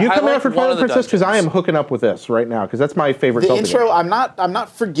 wait, are you I coming like out for one Twilight of the Princess? Because I am dungeons. hooking up with this right now because that's my favorite The Zelda intro, game. I'm not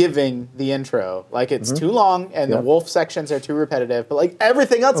forgiving the intro. Like it's too long, and Yep. the wolf sections are too repetitive. But like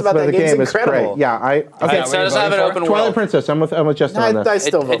everything else about But that the game is game is incredible. great. Yeah, that okay. It what you're doesn't have an voting open for? Twilight world. Princess. I'm with Justin on I this.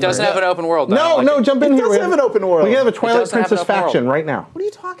 still vote It doesn't for have an open world. I No, don't no, like it. jump in It here. does have an open world. We can have a It Twilight doesn't have Princess an open world. faction right now. What are you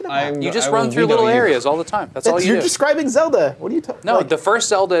talking about? I'm- You just I run will through veto little you. areas all the time. That's all you You're do. describing Zelda. What are you talking? No, the first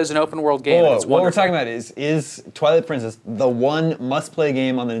Zelda is an open world game. and Whoa, it's what we're wonderful. talking about is Twilight Princess the one must-play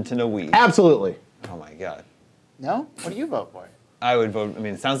game on the Nintendo Wii. Absolutely. Oh my god. No. What do you vote for? I would vote. I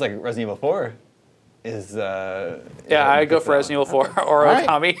mean, it sounds like Resident Evil 4 is. Yeah, I'd go for Resident Evil 4 or All right.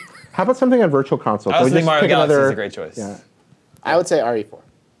 Okami. How about something on Virtual Console? I Can also we think just Mario pick Galaxy another? is a great choice. Yeah. I would say RE4. All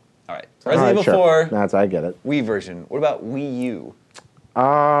right, All Resident right, Evil sure. 4 That's I get it. Wii version. What about Wii U?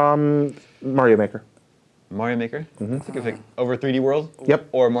 Mario Maker. Mario Maker. That's a good pick. Over 3D World. Yep.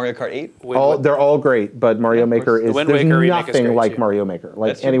 Or Mario Kart 8. They're all great, but Mario of course. Maker The is Wind there's Waker remake is nothing great, like too. Mario Maker, like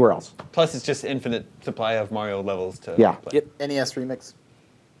That's true. anywhere else. Plus, it's just infinite supply of Mario levels to Yeah. play. Yep. NES remix.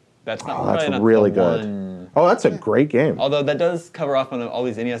 That's not. Oh, that's probably not really the good. one- Oh, that's a great game. Although that does cover off on all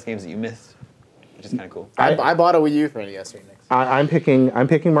these NES games that you missed, which is kind of cool. I bought a Wii U for NES remix. I'm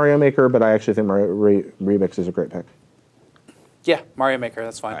picking Mario Maker, but I actually think Mario Remix is a great pick. Yeah, Mario Maker.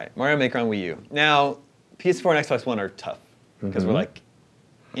 That's fine. All right, Mario Maker on Wii U. Now, PS4 and Xbox One are tough because we're like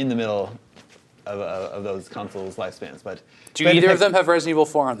in the middle of those consoles' lifespans. But Do if I had to either of pick- them have Resident Evil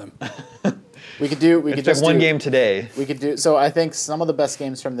 4 on them? We could do. We It's could like just one do, game today. We could do. So I think some of the best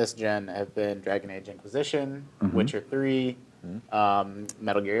games from this gen have been Dragon Age Inquisition, Witcher 3,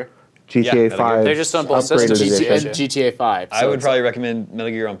 Metal Gear, GTA Metal Gear. 5. They're just on both upgraded systems. edition. and GTA 5. I So would it's probably recommend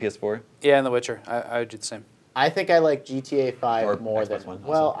Metal Gear on PS4. Yeah, and The Witcher. I would do the same. I think I like GTA 5 Or more Xbox than. One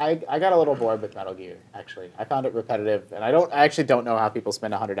Well, I got a little bored with Metal Gear. Actually, I found it repetitive, and I actually don't know how people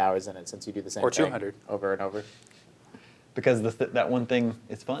spend 100 hours in it since you do the same Or thing 200. over and over. Because that one thing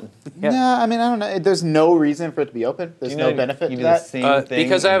is fun. Yeah. Yeah, I mean, I don't know. There's no reason for it to be open. There's no benefit you to do the that. same thing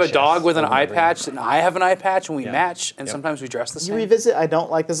Because I have in a dog chess with an over eye and over. patch, and I have an eye patch, and we Yeah. match, and Yep. sometimes we dress the You same. revisit. I don't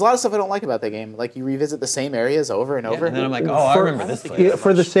like. There's a lot of stuff I don't like about the game. Like you revisit the same areas over and over. And then I'm like, oh, I remember this place. Yeah,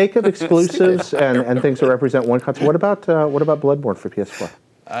 for the sake of exclusives and things that represent one console, what about Bloodborne for PS4?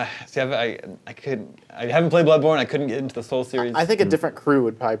 See, I haven't played Bloodborne. I couldn't get into the Soul series. I think a different crew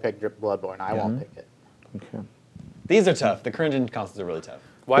would probably pick Bloodborne. I won't pick it. Okay. These are tough. The current gen consoles are really tough.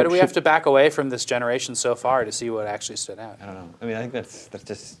 Why do we have to back away from this generation so far to see what actually stood out? I don't know. I mean, I think that's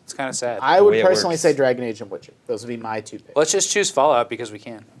just. It's kind of sad. I way would it personally works. say Dragon Age and Witcher. Those would be my two picks. Let's just choose Fallout because we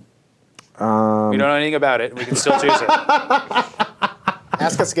can. We don't know anything about it. We can still choose it.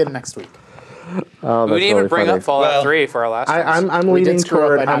 Ask us again next week. Oh, We that's didn't even really bring funny. up Fallout Well, 3 for our last one. I'm We did leaning screw up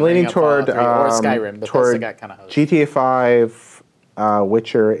toward by not I'm leaning bringing up Fallout toward 3 or Skyrim, Bethesda toward got kinda hosed. GTA 5,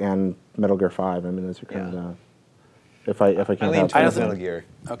 Witcher, and Metal Gear 5. I mean, those are kind of if I I can lean have towards something. Metal Gear.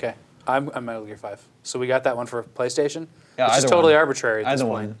 Okay. I'm Metal Gear 5. So we got that one for PlayStation? Yeah, Which is either totally one. arbitrary at this Either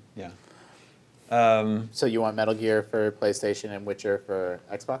point. one. Yeah. So you want Metal Gear for PlayStation and Witcher for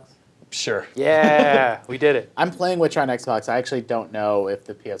Xbox? Sure. Yeah, we did it. I'm playing Witcher on Xbox. I actually don't know if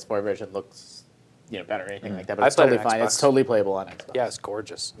the PS4 version looks, better or anything like that. But I it's played it totally on fine. Xbox. It's totally playable on Xbox. Yeah, it's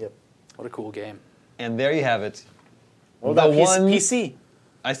gorgeous. Yep. What a cool game. And there you have it. What about The one- PC?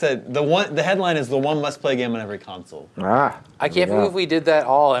 I said the headline is the one must-play game on every console. I can't Yeah. believe we did that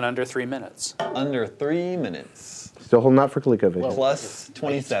all in under 3 minutes. Under 3 minutes. Still holding out for ColecoVision. Plus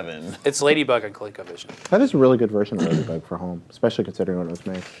 27. It's Ladybug on ColecoVision. That is a really good version of Ladybug for home, especially considering when it was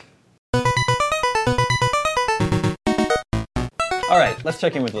made. All right, let's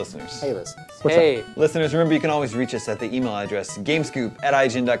check in with listeners. Hey, listen. Hey, Listeners, remember you can always reach us at the email address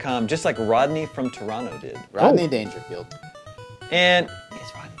gamescoop@ign.com, just like Rodney from Toronto did. Rodney Dangerfield. And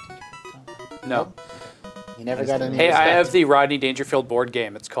is Rodney? no. He never got any Hey, I respect. have the Rodney Dangerfield board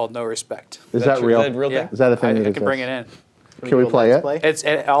game. It's called No Respect. Is that true? real? Is that real Yeah. thing? Is that a thing I that can bring it exists? in. Can we do a play Let's it? It's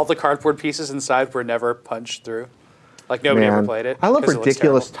and all the cardboard pieces inside were never punched through. Like nobody ever Man. played it. I love 'cause it looks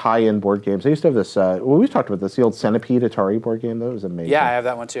ridiculous terrible. tie-in board games. I used to have this. We've talked about this. The old Centipede Atari board game. That was amazing. Yeah, I have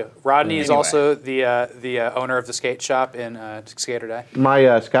that one too. Rodney is Anyway. also the owner of the skate shop in Skater Day.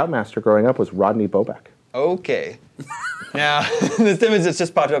 My Scoutmaster growing up was Rodney Boback. Okay. Now, this image that's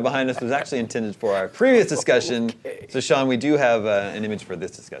just popped up behind us was actually intended for our previous discussion. So, Sean, we do have an image for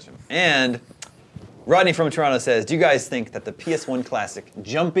this discussion. And Rodney from Toronto says, do you guys think that the PS1 classic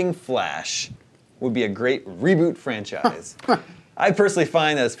Jumping Flash would be a great reboot franchise? I personally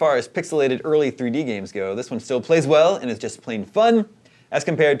find that as far as pixelated early 3D games go, this one still plays well and is just plain fun, as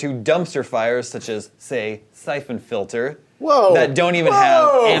compared to dumpster fires such as, say, Siphon Filter, Whoa. that don't even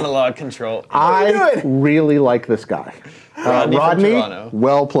have analog control. I really like this guy. Rodney from Rodney, Toronto.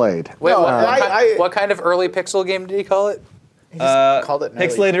 well played. Wait, No, what, what kind of early pixel game did he call it? He just called it an early-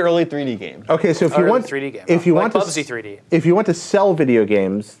 Pixelated early 3D game. Okay, so if you Or want 3D game. if you Like want to Bubsy 3D. if you want to sell video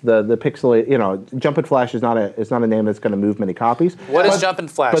games, the pixelate, Jumpin' Flash is not a name that's going to move many copies. What is But- Jumpin'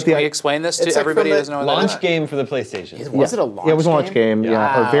 Flash? but Can the- we explain this to It's like everybody from who doesn't know what that Launch is? game for the PlayStation. Was it a launch Yeah, it was a launch game.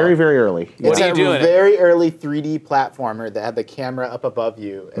 Yeah, Wow. very very early. It's What are you a doing? very early 3D platformer that had the camera up above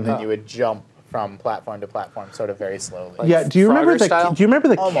you, and then you would jump from platform to platform, sort of very slowly. Yeah, do you remember Frogger the style? do you remember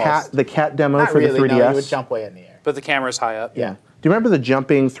the Almost. cat demo Not for really. the 3DS? No, you would jump way in the air. But the camera's high up. Yeah. Do you remember the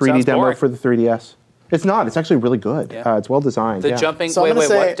jumping 3D Sounds demo boring. for the 3DS? It's not. It's actually really good. Yeah. It's well designed. The yeah. jumping. So I'm wait, gonna wait,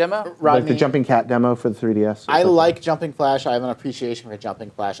 say, what demo? Rodney, like the jumping cat demo for the 3DS. I like Jumping Flash. I have an appreciation for Jumping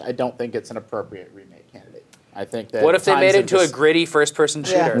Flash. I don't think it's an appropriate remake candidate. I think that. What if they times made it have into a just- gritty first-person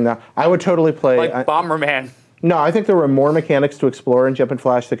shooter, No, I would totally play. like Bomberman? No, I think there were more mechanics to explore in Jumpin'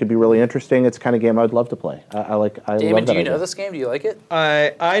 Flash that could be really interesting. It's the kind of game I'd love to play. I love Damon, that do you know idea. this game? Do you like it?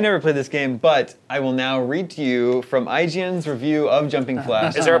 I never played this game, but I will now read to you from IGN's review of Jumping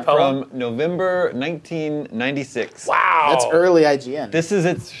Flash. Is there a poem? From November 1996. Wow. That's early IGN. This is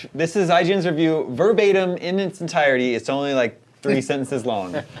IGN's review verbatim in its entirety. It's only like 3 sentences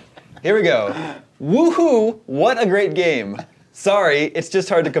long. Here we go. Woohoo! What a great game. Sorry, it's just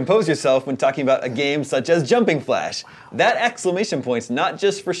hard to compose yourself when talking about a game such as Jumping Flash. That exclamation point's not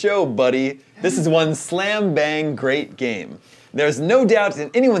just for show, buddy. This is one slam bang great game. There's no doubt in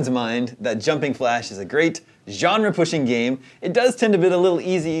anyone's mind that Jumping Flash is a great, genre-pushing game. It does tend to be a little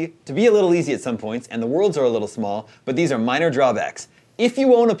easy at some points, and the worlds are a little small, but these are minor drawbacks. If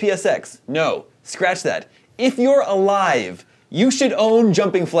you own a PSX, no, scratch that. If you're alive, you should own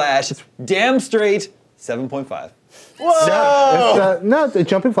Jumping Flash. Damn straight, 7.5. Whoa! No, the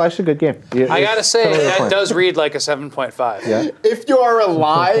Jumping Flash is a good game. I gotta say, that does read like a 7.5. Yeah. If you are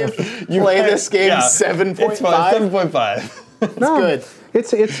alive, play this game 7.5. It's fine, 7.5. No, good.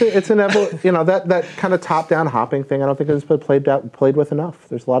 It's an that kind of top-down hopping thing. I don't think it's been played with enough.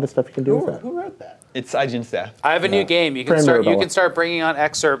 There's a lot of stuff you can do with that. Who wrote that? It's IGN staff. I have a new game. You can Fran start. You Mirabella. can start bringing on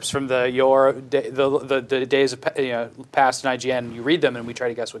excerpts from the days of past in IGN. And you read them, and we try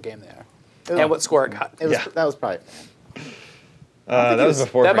to guess what game they are and what score it got. That was probably. That was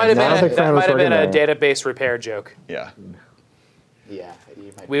before. That might have I don't been think Fran was a working database repair joke. Yeah. Yeah.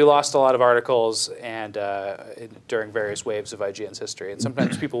 You might We lost a lot of articles and during various waves of IGN's history, and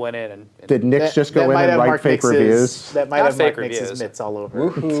sometimes people went in and Did Nick just go in might and have write Mark fake Nix's- reviews? That might Not have Mark fake Nix's reviews. mitts all over.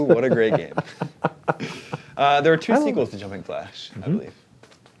 it. Woohoo, what a great game. There are 2 sequels to Jumping Flash, I believe.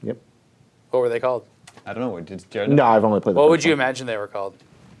 Yep. what were they called? I don't know. Did Jared No, I've only played the What first would you one. imagine they were called?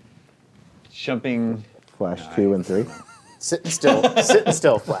 Jumping... Flash 2 and 3. Sitting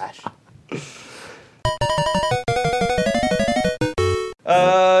still, Flash.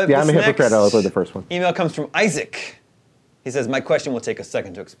 Yeah, I'm a This hypocrite. I next only played the first one. Email comes from Isaac. He says, my question will take a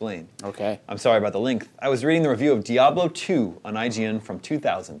second to explain. Okay. I'm sorry about the length. I was reading the review of Diablo 2 on IGN from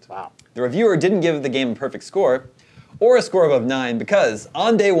 2000. Wow. The reviewer didn't give the game a perfect score, or a score above 9, because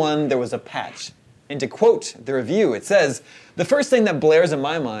on day 1 there was a patch. And to quote the review, it says, the first thing that blares in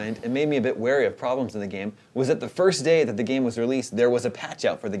my mind and made me a bit wary of problems in the game was that the first day that the game was released, there was a patch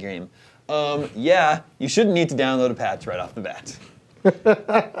out for the game. Yeah, you shouldn't need to download a patch right off the bat.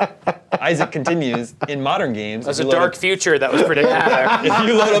 Isaac continues, in modern games, That's if a you load dark up- future that was predicted there. if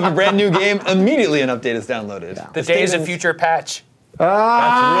you load up a brand new game, immediately an update is downloaded. The Days of Future patch.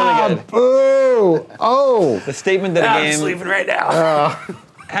 That's really good. Boo! Oh! The statement that a I'm game just leaving right now.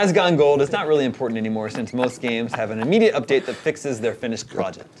 has gone gold is not really important anymore since most games have an immediate update that fixes their finished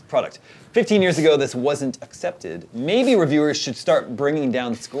product. 15 years ago, this wasn't accepted. Maybe reviewers should start bringing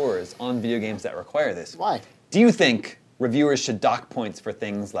down scores on video games that require this. Why? Do you think reviewers should dock points for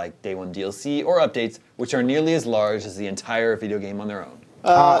things like Day 1 DLC or updates which are nearly as large as the entire video game on their own?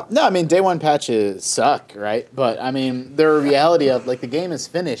 No, I mean, day 1 patches suck, right? But, I mean, the reality of, like, the game is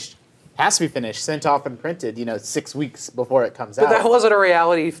finished, has to be finished, sent off and printed, 6 weeks before it comes out. But that wasn't a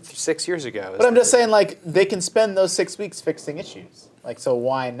reality 6 years ago. But I'm just saying, like, they can spend those 6 weeks fixing issues. Like, so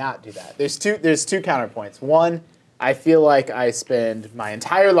why not do that? There's two counterpoints. One, I feel like I spend my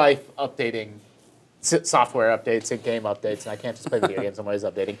entire life updating software updates and game updates, and I can't just play video games. I'm always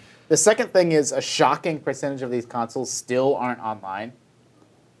updating. The second thing is a shocking percentage of these consoles still aren't online.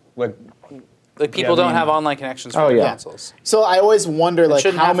 Like, Like people Yeah, I don't mean- have online connections for Oh, their yeah. consoles. So I always wonder, like,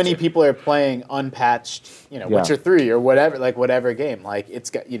 shouldn't how have many to. people are playing unpatched, Witcher 3 or whatever, like whatever game. Like it's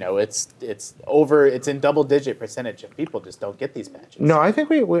got, it's in double-digit percentage of people just don't get these patches. No, I think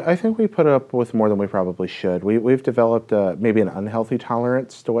we put up with more than we probably should. We've developed maybe an unhealthy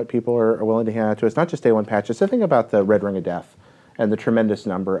tolerance to what people are willing to hand out to us. Not just day 1 patches. The thing about the Red Ring of Death and the tremendous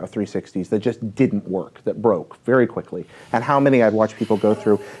number of 360s that just didn't work, that broke very quickly, and how many I've watched people go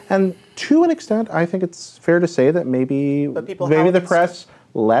through. And to an extent, I think it's fair to say that maybe people the have- press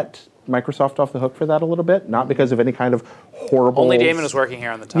let Microsoft off the hook for that a little bit, not because of any kind of horrible... Only Damon was working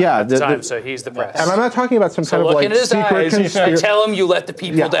here on the time, Yeah, at the the- time, the- so he's the press. And I'm not talking about some so kind of look like in his secret eyes and conspiracy. tell him you let the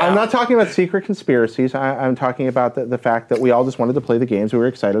people down. I'm not talking about secret conspiracies. I'm talking about the fact that we all just wanted to play the games. We were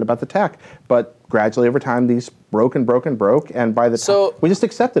excited about the tech. But gradually over time, these broke. And by the So, time, we just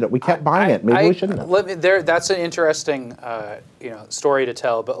accepted it. We kept buying it. Maybe we shouldn't have. That's an interesting story to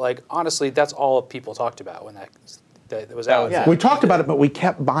tell, but like honestly, that's all people talked about when that was out. Yeah. We talked about it, but we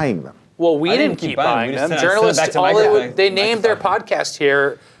kept buying them. Well, we I didn't didn't keep keep buying buying them. We them. just sent it Journalists, back to all Microsoft. they named their podcast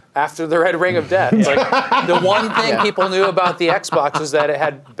here after the Red Ring of Death. Like the one thing people knew about the Xbox is that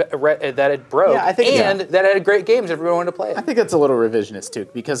it broke Yeah, I think- and that it had great games. Everyone wanted to play it. I think that's a little revisionist too,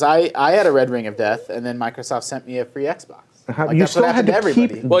 because I had a Red Ring of Death, and then Microsoft sent me a free Xbox. Like, You that's still what had happened to to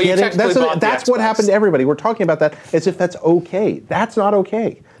everybody. keep Well, you getting. technically bought the That's what Xbox. happened to everybody. We're talking about that as if that's okay. That's not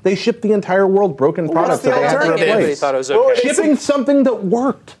okay. They shipped the entire world broken products the that they had to alternative? Everybody replace. thought it was Well, okay. Shipping something that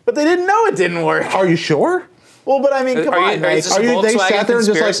worked. But they didn't know it didn't work. Are you sure? Well, but I mean, come Are you- on. are you like- just- Are you, they Volkswagen sat there and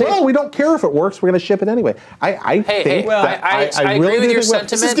just like, conspiracy? well, we don't care if it works. We're going to ship it anyway. I think Well, that I agree really with do your think sentiment,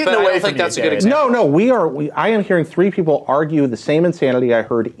 This is getting but I away don't from think you, that's a good Jared. example. I am hearing 3 people argue the same insanity I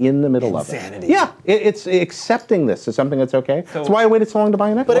heard in the middle Insanity. of it. Yeah, it's accepting this as something that's okay. That's why I waited so long to buy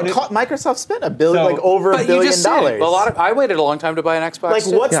an Xbox. But Microsoft spent $1 billion, So- like over But $1 you billion. just said I waited a long time to buy an Xbox. Like,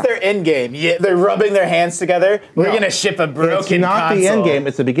 too. what's Yeah. their end game? Yeah, they're rubbing their hands together. We're No. gonna ship a broken It's not console. the end game,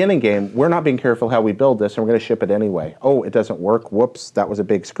 it's the beginning game. We're not being careful how we build this, and we're going to ship it anyway. Oh, it doesn't work. Whoops, that was a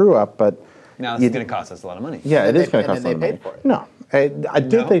big screw up, but... Now this is going to cost us a lot of money. Yeah, it And is they- going to and cost a then lot of they money. paid for it. No.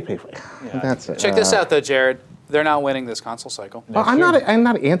 Did they pay for it? That's it. Check this out, though, Jared. They're not winning this console cycle. I'm not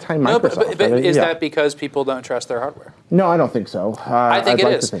anti-Microsoft. No, but is Yeah. that because people don't trust their hardware? No, I don't think so. I think I'd it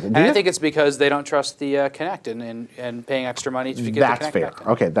like is. to think And Do I you? think it's because they don't trust the Kinect and paying extra money to get That's the Kinect fair. back in.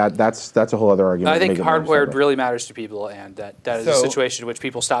 Okay, that's a whole other argument. I think Make it hardware understand really matters to people, and that is a So- situation in which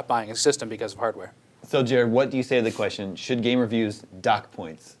people stop buying a system because of hardware. So, Jared, what do you say to the question, should game reviews dock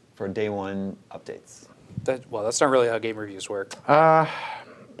points for day one updates? That's not really how game reviews work.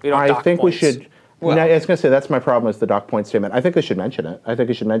 We it. don't I dock think points. we should. Well- No, I was going to say that's my problem is the dock point statement. I think they should mention it. I think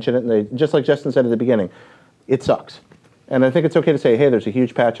they should mention it, and they, just like Justin said at the beginning, it sucks. And I think it's okay to say, hey, there's a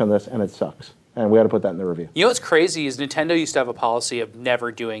huge patch on this, and it sucks, and we got to put that in the review. You know what's crazy is Nintendo used to have a policy of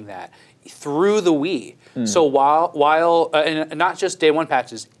never doing that through the Wii. So while and not just day one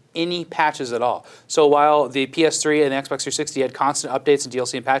patches, any patches at all. So while the PS3 and the Xbox 360 had constant updates and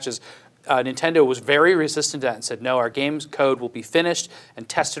DLC and patches, Nintendo was very resistant to that and said, no, our game's code will be finished and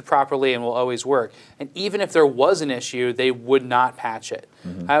tested properly and will always work. And even if there was an issue, they would not patch it.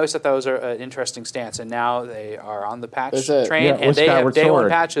 I always thought that was an interesting stance, and now they are on the patch There's a- train, Yeah, and with they have Skyward day one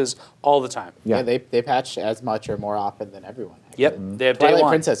Sword. patches all the time. Yeah. Yeah, they patch as much or more often than everyone. Yep, they have day Twilight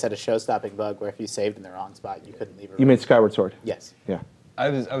one. Princess had a show-stopping bug where if you saved in the wrong spot, you couldn't leave a You mean Skyward Sword? Yes. Yeah.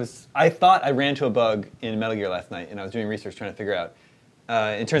 I thought I ran into a bug in Metal Gear last night, and I was doing research trying to figure out.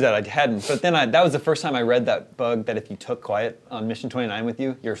 It turns out I hadn't, but then that was the first time I read that bug that if you took Quiet on Mission 29 with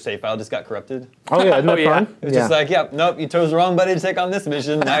you, your save file just got corrupted. Oh yeah, isn't that Oh, yeah. fun? It was just like, yep, nope, you chose the wrong buddy to take on this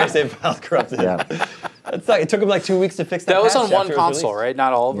mission, now your save file's corrupted. Yeah. It's like, it took them like 2 weeks to fix that That was patch on one after it was console, released. right?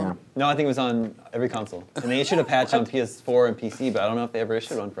 Not all of Yeah. them. No, I think it was on every console. And they issued a patch on PS4 and PC, but I don't know if they ever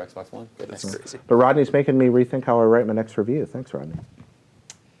issued one for Xbox One. That's crazy. But Rodney's making me rethink how I write my next review. Thanks, Rodney.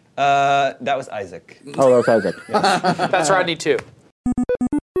 That was Isaac. Oh, that was Isaac. That's Rodney too.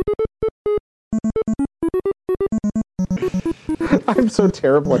 I'm so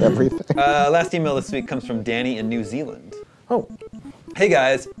terrible at everything. Last email this week comes from Danny in New Zealand. Oh, Hey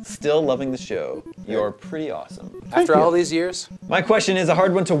guys, still loving the show. You're pretty awesome. After you. all these years, My question is a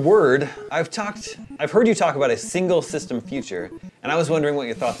hard one to word. I've heard you talk about a single system future, and I was wondering what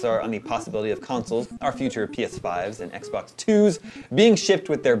your thoughts are on the possibility of consoles, our future PS5s and Xbox 2s, being shipped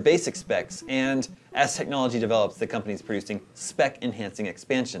with their basic specs, and as technology develops, the company's producing spec-enhancing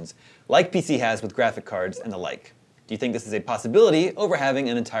expansions, like PC has with graphic cards and the like. Do you think this is a possibility over having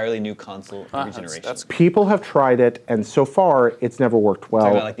an entirely new console every generation? that's people have tried it, and so far it's never worked well.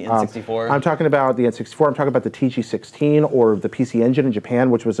 Talking about, like, the N64? I'm talking about the N64. I'm talking about the TG16 or the PC Engine in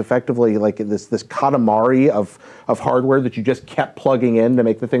Japan, which was effectively like this Katamari of hardware that you just kept plugging in to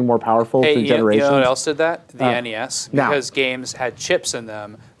make the thing more powerful hey, through you generations. know what else did that? The NES, now- because games had chips in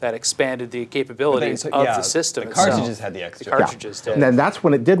them that expanded the capabilities But of yeah, the system. the cartridges itself. had the extra. The cartridges did. And then that's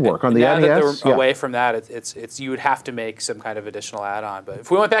when it did work on the now NES. that they're yeah. away from that, it's you would have to make some kind of additional add-on. But if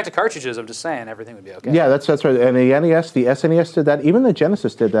we went back to cartridges, I'm just saying everything would be okay. Yeah, that's right. And the NES, the SNES did that. Even the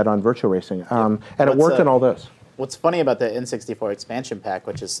Genesis did that on Virtua Racing, and it What's worked up? in all this. What's funny about the N64 expansion pack,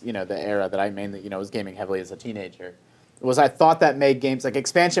 which is the era that I mainly was gaming heavily as a teenager, was I thought that made games like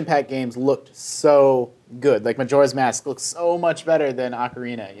expansion pack games looked so good. Like Majora's Mask looks so much better than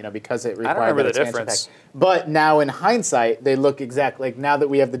Ocarina, because it required remember that the expansion difference. pack. But now in hindsight, they look exactly like now that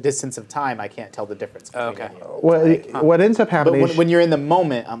we have the distance of time, I can't tell the difference. Between Okay. any of them. Well, what ends up But happening is when you're in the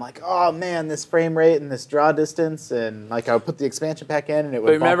moment, I'm like, oh man, this frame rate and this draw distance, and like I would put the expansion pack in, and it would.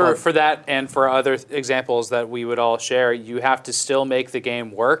 But remember, bump up. for that and for other examples that we would all share, you have to still make the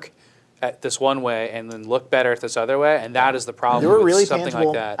game work at this one way and then look better at this other way, and that is the problem There were with really something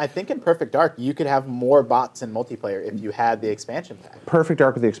tangible. like that. I think in Perfect Dark, you could have more bots in multiplayer if you had the expansion pack. Perfect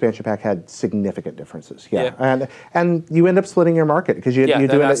Dark with the expansion pack had significant differences. Yeah, Yeah. and you end up splitting your market because you Yeah, do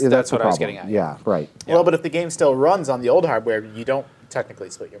that's that's the what I was problem. getting at, Yeah, right. Well, but if the game still runs on the old hardware, you don't technically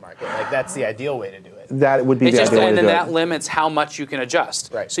split your market. Like that's the ideal way to do it. That would be It's the just, ideal way and to then do that it. limits how much you can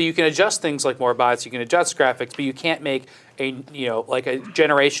adjust. Right. So you can adjust things like more bots, you can adjust graphics, but you can't make like a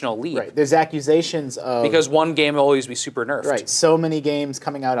generational leap. Right. There's accusations of Because one game will always be super nerfed. right. So many games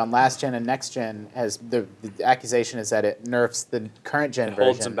coming out on last gen and next gen has the accusation is that it nerfs the current gen version.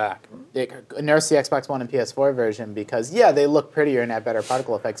 Holds them back. it nerfs the Xbox One and PS4 version because they look prettier and have better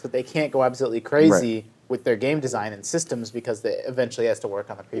particle effects, but they can't go absolutely crazy with their game design and systems because they eventually has to work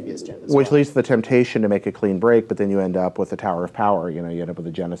on the previous gen as Which well. leads to the temptation to make a clean break, but then you end up with a tower of power. You end up with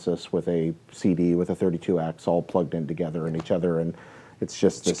a Genesis with a CD with a 32X all plugged in together in each other, and it's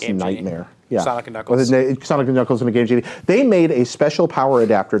just this Game Genie. nightmare. Yeah, Sonic and Knuckles. Sonic and Knuckles and a Game Genie. They made a special power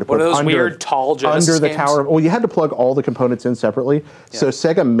adapter to put One of those under, weird tall Genesis under the games? tower. Well, you had to plug all the components in separately. So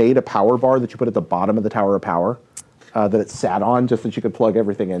Sega made a power bar that you put at the bottom of the tower of power that it sat on, just that you could plug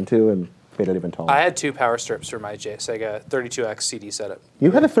everything into, and made it even taller. I had 2 power strips for my Sega 32X CD setup.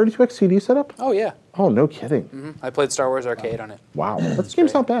 You had a 32X CD setup? Oh yeah, Oh, no kidding. I played Star Wars Arcade on it. Wow, that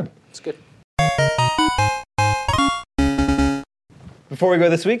game's not bad. It's good. Before we go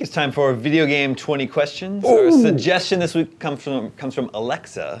this week, it's time for video game 20 questions. Our suggestion this week comes from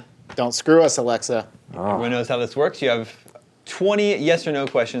Alexa. Don't screw us, Alexa. Everyone knows how this works. You have 20 yes or no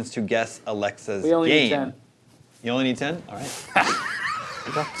questions to guess Alexa's We only game. need 10. You only need 10? All right.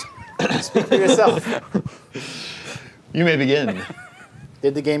 Speak for yourself. You may begin.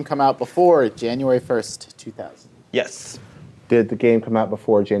 Did the game come out before January 1st, 2000? Yes. Did the game come out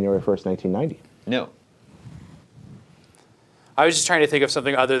before January 1st, 1990? No. I was just trying to think of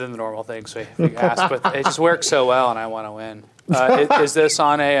something other than the normal things we asked, but it just works so well, and I want to win. Is this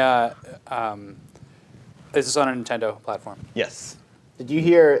on a Nintendo platform? Yes. Did you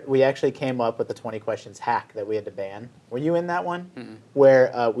hear we actually came up with the 20 questions hack that we had to ban? Were you in that one? Mm-mm.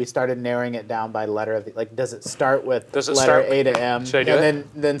 Where we started narrowing it down by letter of the, like, does it start with Does it letter start- A to M? Should I do and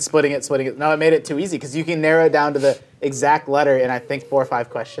then splitting it. No, it made it too easy because you can narrow it down to the exact letter in I think 4 or 5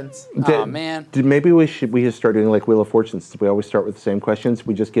 questions. Oh man. Maybe we should start doing like Wheel of Fortune. Since we always start with the same questions.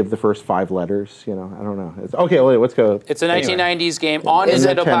 We just give the first 5 letters. I don't know. Okay, let's go. It's a 1990s game on Is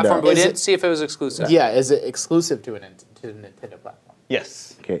it Nintendo platform, but we Is didn't it- see if it was exclusive. Yeah, is it exclusive to the Nintendo platform?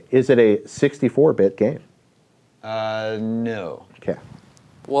 Yes. Okay, is it a 64-bit game? No. Okay.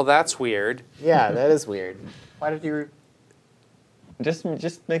 Well, that's weird. Yeah, that is weird. Why did you? Just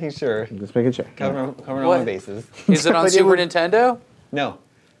making sure. Just making sure. Covering all What? my bases. Is it on But it Super would- Nintendo? No.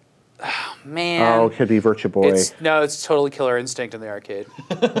 Man. Oh, it could be Virtua Boy. It's totally Killer Instinct in the arcade.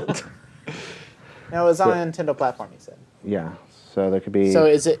 No, it was on a Nintendo platform. You said. Yeah. So there could be. So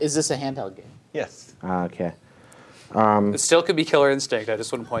is this a handheld game? Yes. Okay. It still could be Killer Instinct. I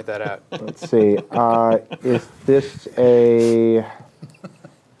just want to point that out. Let's see. Is this a?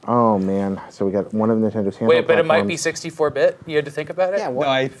 Oh man. So we got one of Nintendo's handheld Wait, but it might be platforms. 64-bit? You had to think about it? Yeah. No,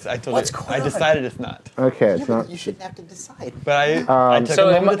 I told What's you. going I on? decided it's not. Okay, it's Yeah, not. but you shouldn't have to decide. But I took So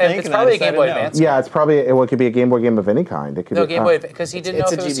a it moment mu- to think, it's and I probably a Game decided Boy no. Advance. Yeah, it's probably. It could be a Game Boy game of any kind. It could No, be. Game Boy, because he didn't know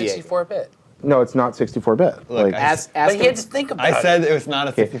It's if a it was GBA. 64-bit. No, it's not 64-bit. Look, Ask But he had him. to think about I it. said it was not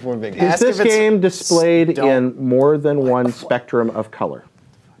a 64-bit game. Is Ask this if it's- game displayed Don't- in more than one spectrum of color?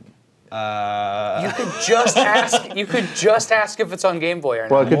 You could just ask. You could just ask if it's on Game Boy or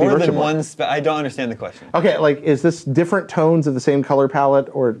not. Well, it could be More Virtua than Boy. one. I don't understand the question. Okay, is this different tones of the same color palette,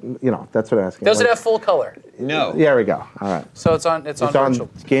 or that's what I'm asking. Does it have full color? No. There we go. All right. So it's on. It's on on Virtual,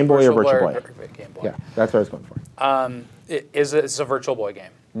 Game Boy or Virtual Boy? Game Boy. Yeah, that's what I was going for. It's a Virtual Boy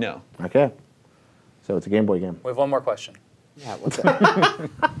game. No. Okay. So it's a Game Boy game. We have one more question. Yeah. What's that?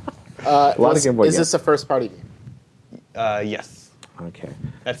 A lot of Game Boy Is games. this a first-party game? Yes. Okay.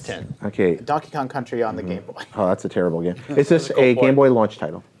 That's 10. Okay. Donkey Kong Country on the Game Boy. Oh, that's a terrible game. Is this a cool a port. Game Boy launch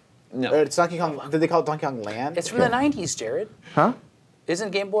title? No. It's Donkey Kong. Did they call it Donkey Kong Land? It's from the 90s, Jared. Huh? Isn't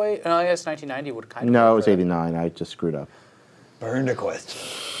Game Boy? No, I guess 1990 would kind of. No, it work was for that. 89. I just screwed up. Burned a question.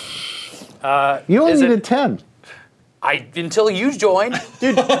 You only Is it- needed 10. Until you joined.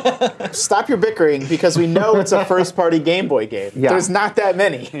 Stop your bickering because we know it's a first-party Game Boy game. Yeah. There's not that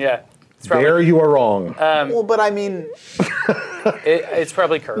many. Yeah. It's There probably, you are wrong. Well, but I mean, it's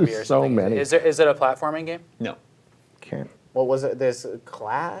probably Kirby or There's so something. many. Is it a platforming game? No. Okay. what was it? There's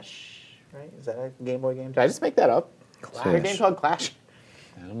Clash, right? Is that a Game Boy game? Did I just make that up? Is there a game called Clash?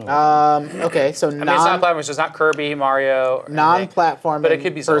 I don't know. Okay, so I mean, it's not platforming, so it's not Kirby, Mario. or anything. non-platforming, But it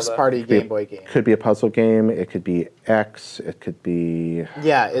could be Zelda. first-party Game Boy game. Could be a puzzle game. It could be X. It could be.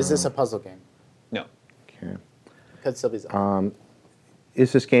 Yeah, is this a puzzle game? No. Okay. Could still be Zelda.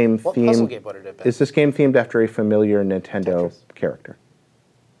 Is this game What puzzle themed? game would it have been? Is this game themed after a familiar Nintendo character?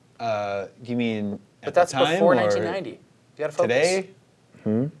 Do you mean But at that's the time before or 1990. You gotta focus.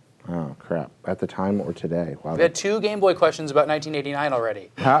 Today? Oh crap! At the time or today? Wow. We had 2 Game Boy questions about 1989 already.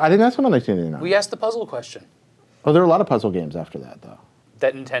 I didn't ask about 1989. We asked the puzzle question Oh, there were a lot of puzzle games after that, though.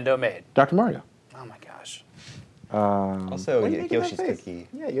 that Nintendo made. Dr. Mario. Oh my gosh. Also, What are you making that Yoshi's face? Cookie,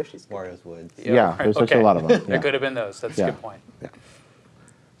 Yeah, Yoshi's Cookie. Wario's Woods. Yeah, there's actually a lot of them. There Yeah. could have been those. That's Yeah. a good point.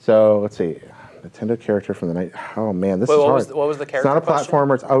 So let's see. Nintendo character from the night. Oh man, this Wait, is what hard. was the It's character not a question?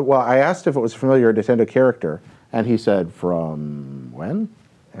 platformer. Well, I asked if it was a familiar Nintendo character, and he said from when,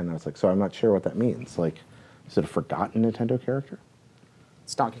 and I was like, so I'm not sure what that means. Like, is it a forgotten Nintendo character?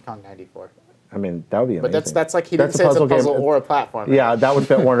 It's Donkey Kong 94. I mean, that would be amazing. But that's like he didn't say it's a game. puzzle or a platform. Yeah, that would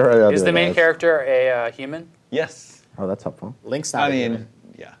fit one or the other. Is the main guys. character a human? Yes. Oh, that's helpful. Link's not. I a mean, human.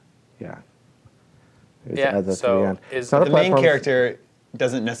 yeah. Yeah. Yeah, Adds that to so the end. is It's not a The main platform. character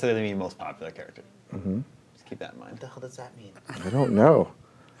doesn't necessarily mean most popular character. Just keep that in mind. What the hell does that mean? I don't know.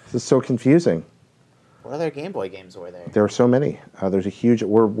 This is so confusing. What other Game Boy games were there? There are so many. There's a huge.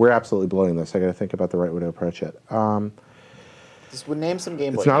 We're absolutely blowing this. I got to think about the right way to approach it. Just would name some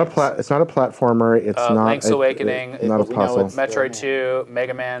Game Boy. It's not games. It's not a platformer. It's not Link's Awakening, not a but we know puzzle. it's- Metroid 2,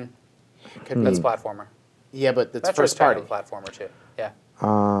 Mega Man. That's platformer. Yeah, but it's Metroid's first kind party. of a platformer too. Yeah.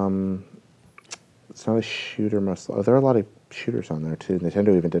 It's not a shooter. There are a lot of shooters on there too.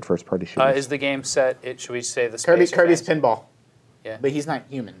 Nintendo even did first party shooters. Is the game set? Should we say the space Kirby's advance? Pinball. Yeah. But he's not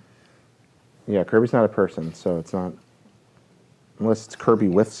human. Yeah, Kirby's not a person, so it's not. Unless it's Kirby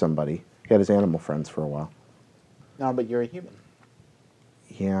with somebody. He had his animal friends for a while. No, but you're a human.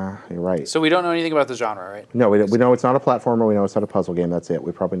 Yeah, you're right. So we don't know anything about the genre, right? No, we know it's not a platformer. We know it's not a puzzle game. That's it.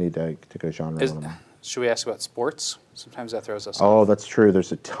 We probably need to go genre. Is, a little more. should we ask about sports? Sometimes that throws us off. Oh, that's true.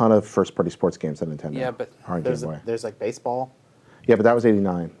 There's a ton of first-party sports games on Nintendo. Yeah, but or on Game There's Boy. there's like baseball. Yeah, but that was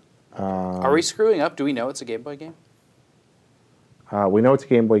 '89. Are we screwing up? Do we know it's a Game Boy game? We know it's a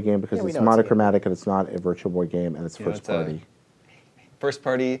Game Boy game because Yeah, we it's know it's a Game Boy. monochromatic and it's not a Virtual Boy game and it's You know, first it's a- party. First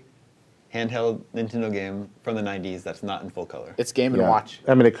party handheld Nintendo game from the 90s that's not in full color. It's Game Yeah. and Watch.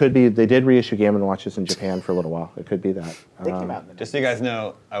 I mean, it could be. They did reissue Game and Watches in Japan for a little while. It could be that. They came out in the Just so you guys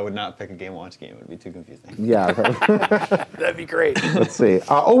know, I would not pick a Game Watch game. It would be too confusing. Yeah. That'd be great. Let's see.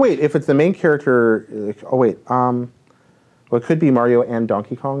 Oh wait, if it's the main character. Oh wait. Well, it could be Mario and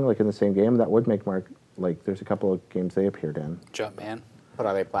Donkey Kong like in the same game. That would make Mario. Like, there's a couple of games they appeared in. Jumpman. But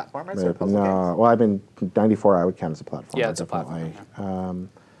are they platformers or puzzle No, games? well, I've been 94. I would count as a platform. Yeah, it's a definitely. platform.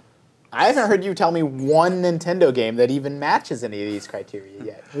 I haven't heard you tell me one Nintendo game that even matches any of these criteria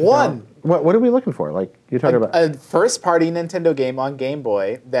yet. One. What are we looking for? Like you're talking about? A first-party Nintendo game on Game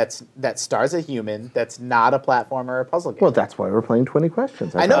Boy that stars a human that's not a platformer or a puzzle game. Well, that's why we're playing 20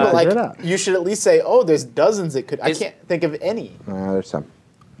 questions. I know, but figured it like out. you should at least say, "Oh, there's dozens it could." I Is- can't think of any. There's some.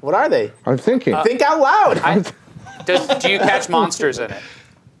 What are they? I'm thinking. Think out loud. Do you catch monsters in it?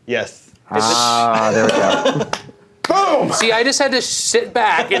 Yes. There we go. Boom! See, I just had to sit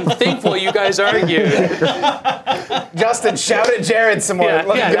back and think while you guys argued. Justin, shout at Jared some more. Yeah,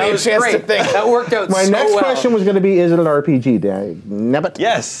 Let yeah, give that me a was chance great. to think. That worked out My so next well. question was going to be, is it an RPG? Nabbit.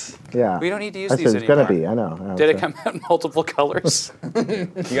 Yes. Yeah. We don't need to use I these said it's going to anymore. be. I know. Did it come out in multiple colors? You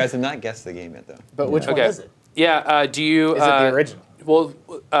guys have not guessed the game yet, though. But which one Okay. is it? Yeah. Do you? Is it the original? Well,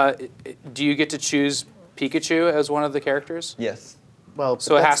 do you get to choose Pikachu as one of the characters? Yes. Well,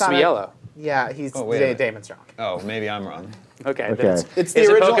 So it that's has to be not a- yellow. Yeah, he's Oh, wait a minute. Damon's wrong. Oh, maybe I'm wrong. Okay. Okay. then It's the is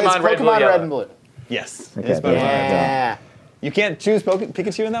it original. Pokemon it's Red, Blue, Pokemon Yellow? Red and Blue. Yes. Okay, It is Pokemon. Yeah. You can't choose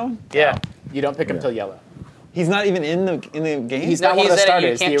Pikachu in that one? Yeah. You don't pick him till yellow. He's not even in the game? He's No, not one of he's the in it,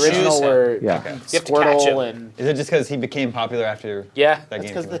 you starters. The can't original choose him. were Yeah. Okay. You have to catch Squirtle him. and Is it just because he became popular after Yeah. that that's game?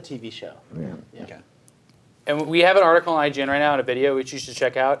 because came of the out? TV show. Yeah. Okay. And we have an article on IGN right now and a video which you should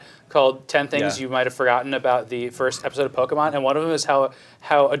check out called 10 Things Yeah. You Might Have Forgotten About the First Episode of Pokemon. And one of them is how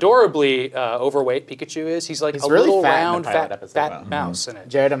adorably overweight Pikachu is. He's like He's a really little fat in the round, pilot fat, episode. fat Wow. mouse in it.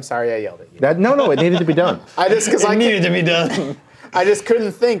 Jared, I'm sorry I yelled at you. No, it needed to be done. I just because It needed to be done. I just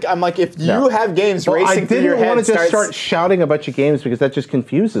couldn't think. I'm like, if you No. have games Well, I racing through your didn't head, want to just starts- start shouting a bunch of games because that just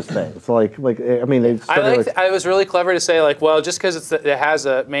confuses things. Like I mean, they started I was really clever to say, like, well, just because it has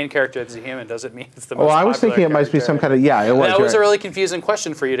a main character that's a human doesn't mean it's the most Well, I was popular thinking it might be character. some kind of it was. That was a right. really confusing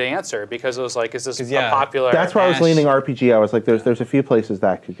question for you to answer because it was like, is this a yeah, popular? That's why I was Ash. leaning RPG. I was like, there's a few places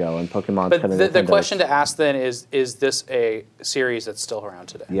that could go, and Pokemon's But kind of the question to ask then is this a series that's still around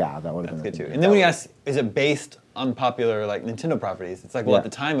today? Yeah, that would have That's been good too. And then when you ask, is it based on popular like Nintendo properties? It's like, well, Yeah. at the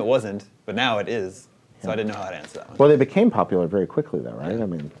time it wasn't, but now it is. So I didn't know how to answer that one. Well, they became popular very quickly, though, right? I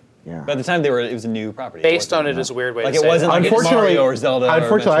mean, yeah. But at the time it was a new property. Based on wasn't- it is a weird way Like to it say wasn't like it's Unfortunately, Mario or Zelda. or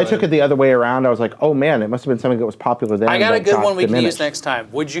unfortunately, I Metroid. took it the other way around. I was like, oh man, it must have been something that was popular then. I got a that good one we can use diminished. next time.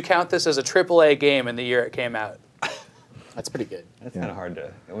 Would you count this as a AAA game in the year it came out? That's pretty good. That's kind of hard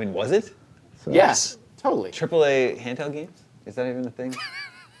to. I mean, was it So- Yes. Totally. AAA handheld games? Is that even a thing?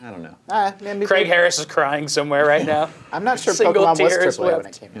 I don't know. Maybe Craig Harris is crying somewhere right now. I'm not sure Single Pokemon was tears AAA when it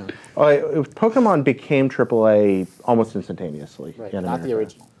wept. came out. Pokemon became AAA almost instantaneously. Right, in not the America.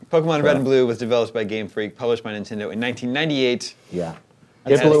 original. Pokemon Red and Blue was developed by Game Freak, published by Nintendo in 1998. Yeah,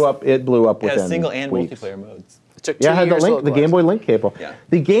 It it blew up. It blew up It within has single and weeks. multiplayer modes. It took 2 Yeah, I had years the to link, the localize. Game Boy Link cable. Yeah.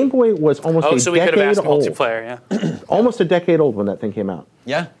 The Game Boy was almost Oh, a so we could have decade asked old. multiplayer, yeah. Almost a decade old when that thing came out.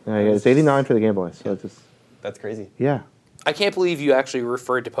 Yeah. It's 89 for the Game Boy, so it's just, That's crazy. yeah. I can't believe you actually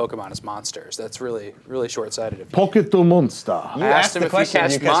referred to Pokemon as monsters. That's really, really short-sighted of you. Pocket the Monster. I asked him the if question, you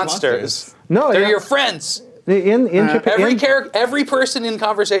do catch you catch monsters. monsters? No, They're yeah. your friends. In Japan, Every person in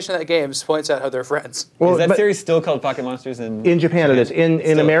conversation at games points out how they're friends. well, Is that but series still called Pocket Monsters? in Japan it is. In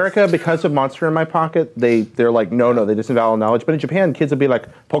Still America, because of Monster in My Pocket, they're like, no, they disavow knowledge. But in Japan, kids will be like,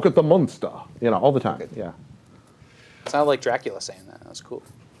 Pocket the Monster, all the time. Yeah. It sounded like Dracula saying that. That was cool.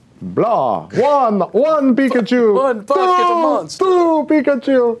 Blah. One Pikachu. One Pocket the Monster. Two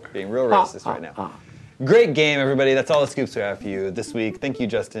Pikachu. Being real racist right now. Great game, everybody. That's all the scoops we have for you this week. Thank you,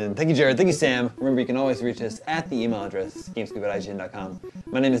 Justin. Thank you, Jared. Thank you, Sam. Remember, you can always reach us at the email address, gamescoop@ign.com.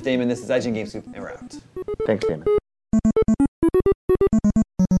 My name is Damon. This is IGN GameScoop, and we're out. Thanks, Damon.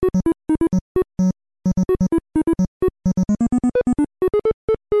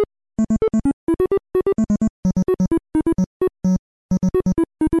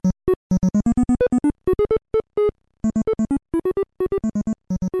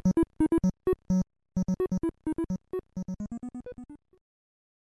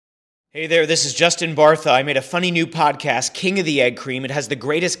 Hey there, this is Justin Bartha. I made a funny new podcast, King of the Egg Cream. It has the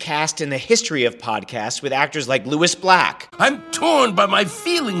greatest cast in the history of podcasts with actors like Louis Black, I'm torn by my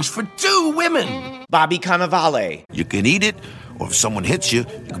feelings for two women. Bobby Cannavale, You can eat it, or if someone hits you,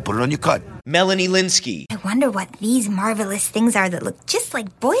 you can put it on your cut. Melanie Linsky, I wonder what these marvelous things are that look just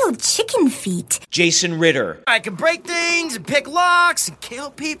like boiled chicken feet. Jason Ritter, I can break things and pick locks and kill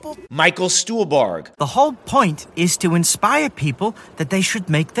people. Michael Stuhlbarg, The whole point is to inspire people that they should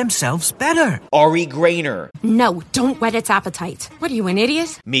make themselves better. Ari Grainer, No, don't whet its appetite. What are you, an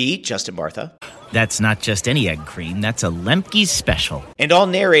idiot? me, Justin Bartha, That's not just any egg cream, that's a Lemke's special. and all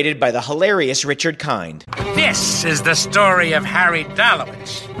narrated by the hilarious Richard Kind. This is the story of Harry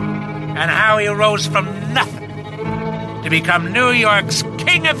Dalowitz and how he rose from nothing to become New York's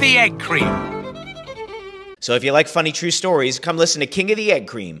King of the Egg Cream. So if you like funny true stories, come listen to King of the Egg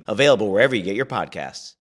Cream, available wherever you get your podcasts.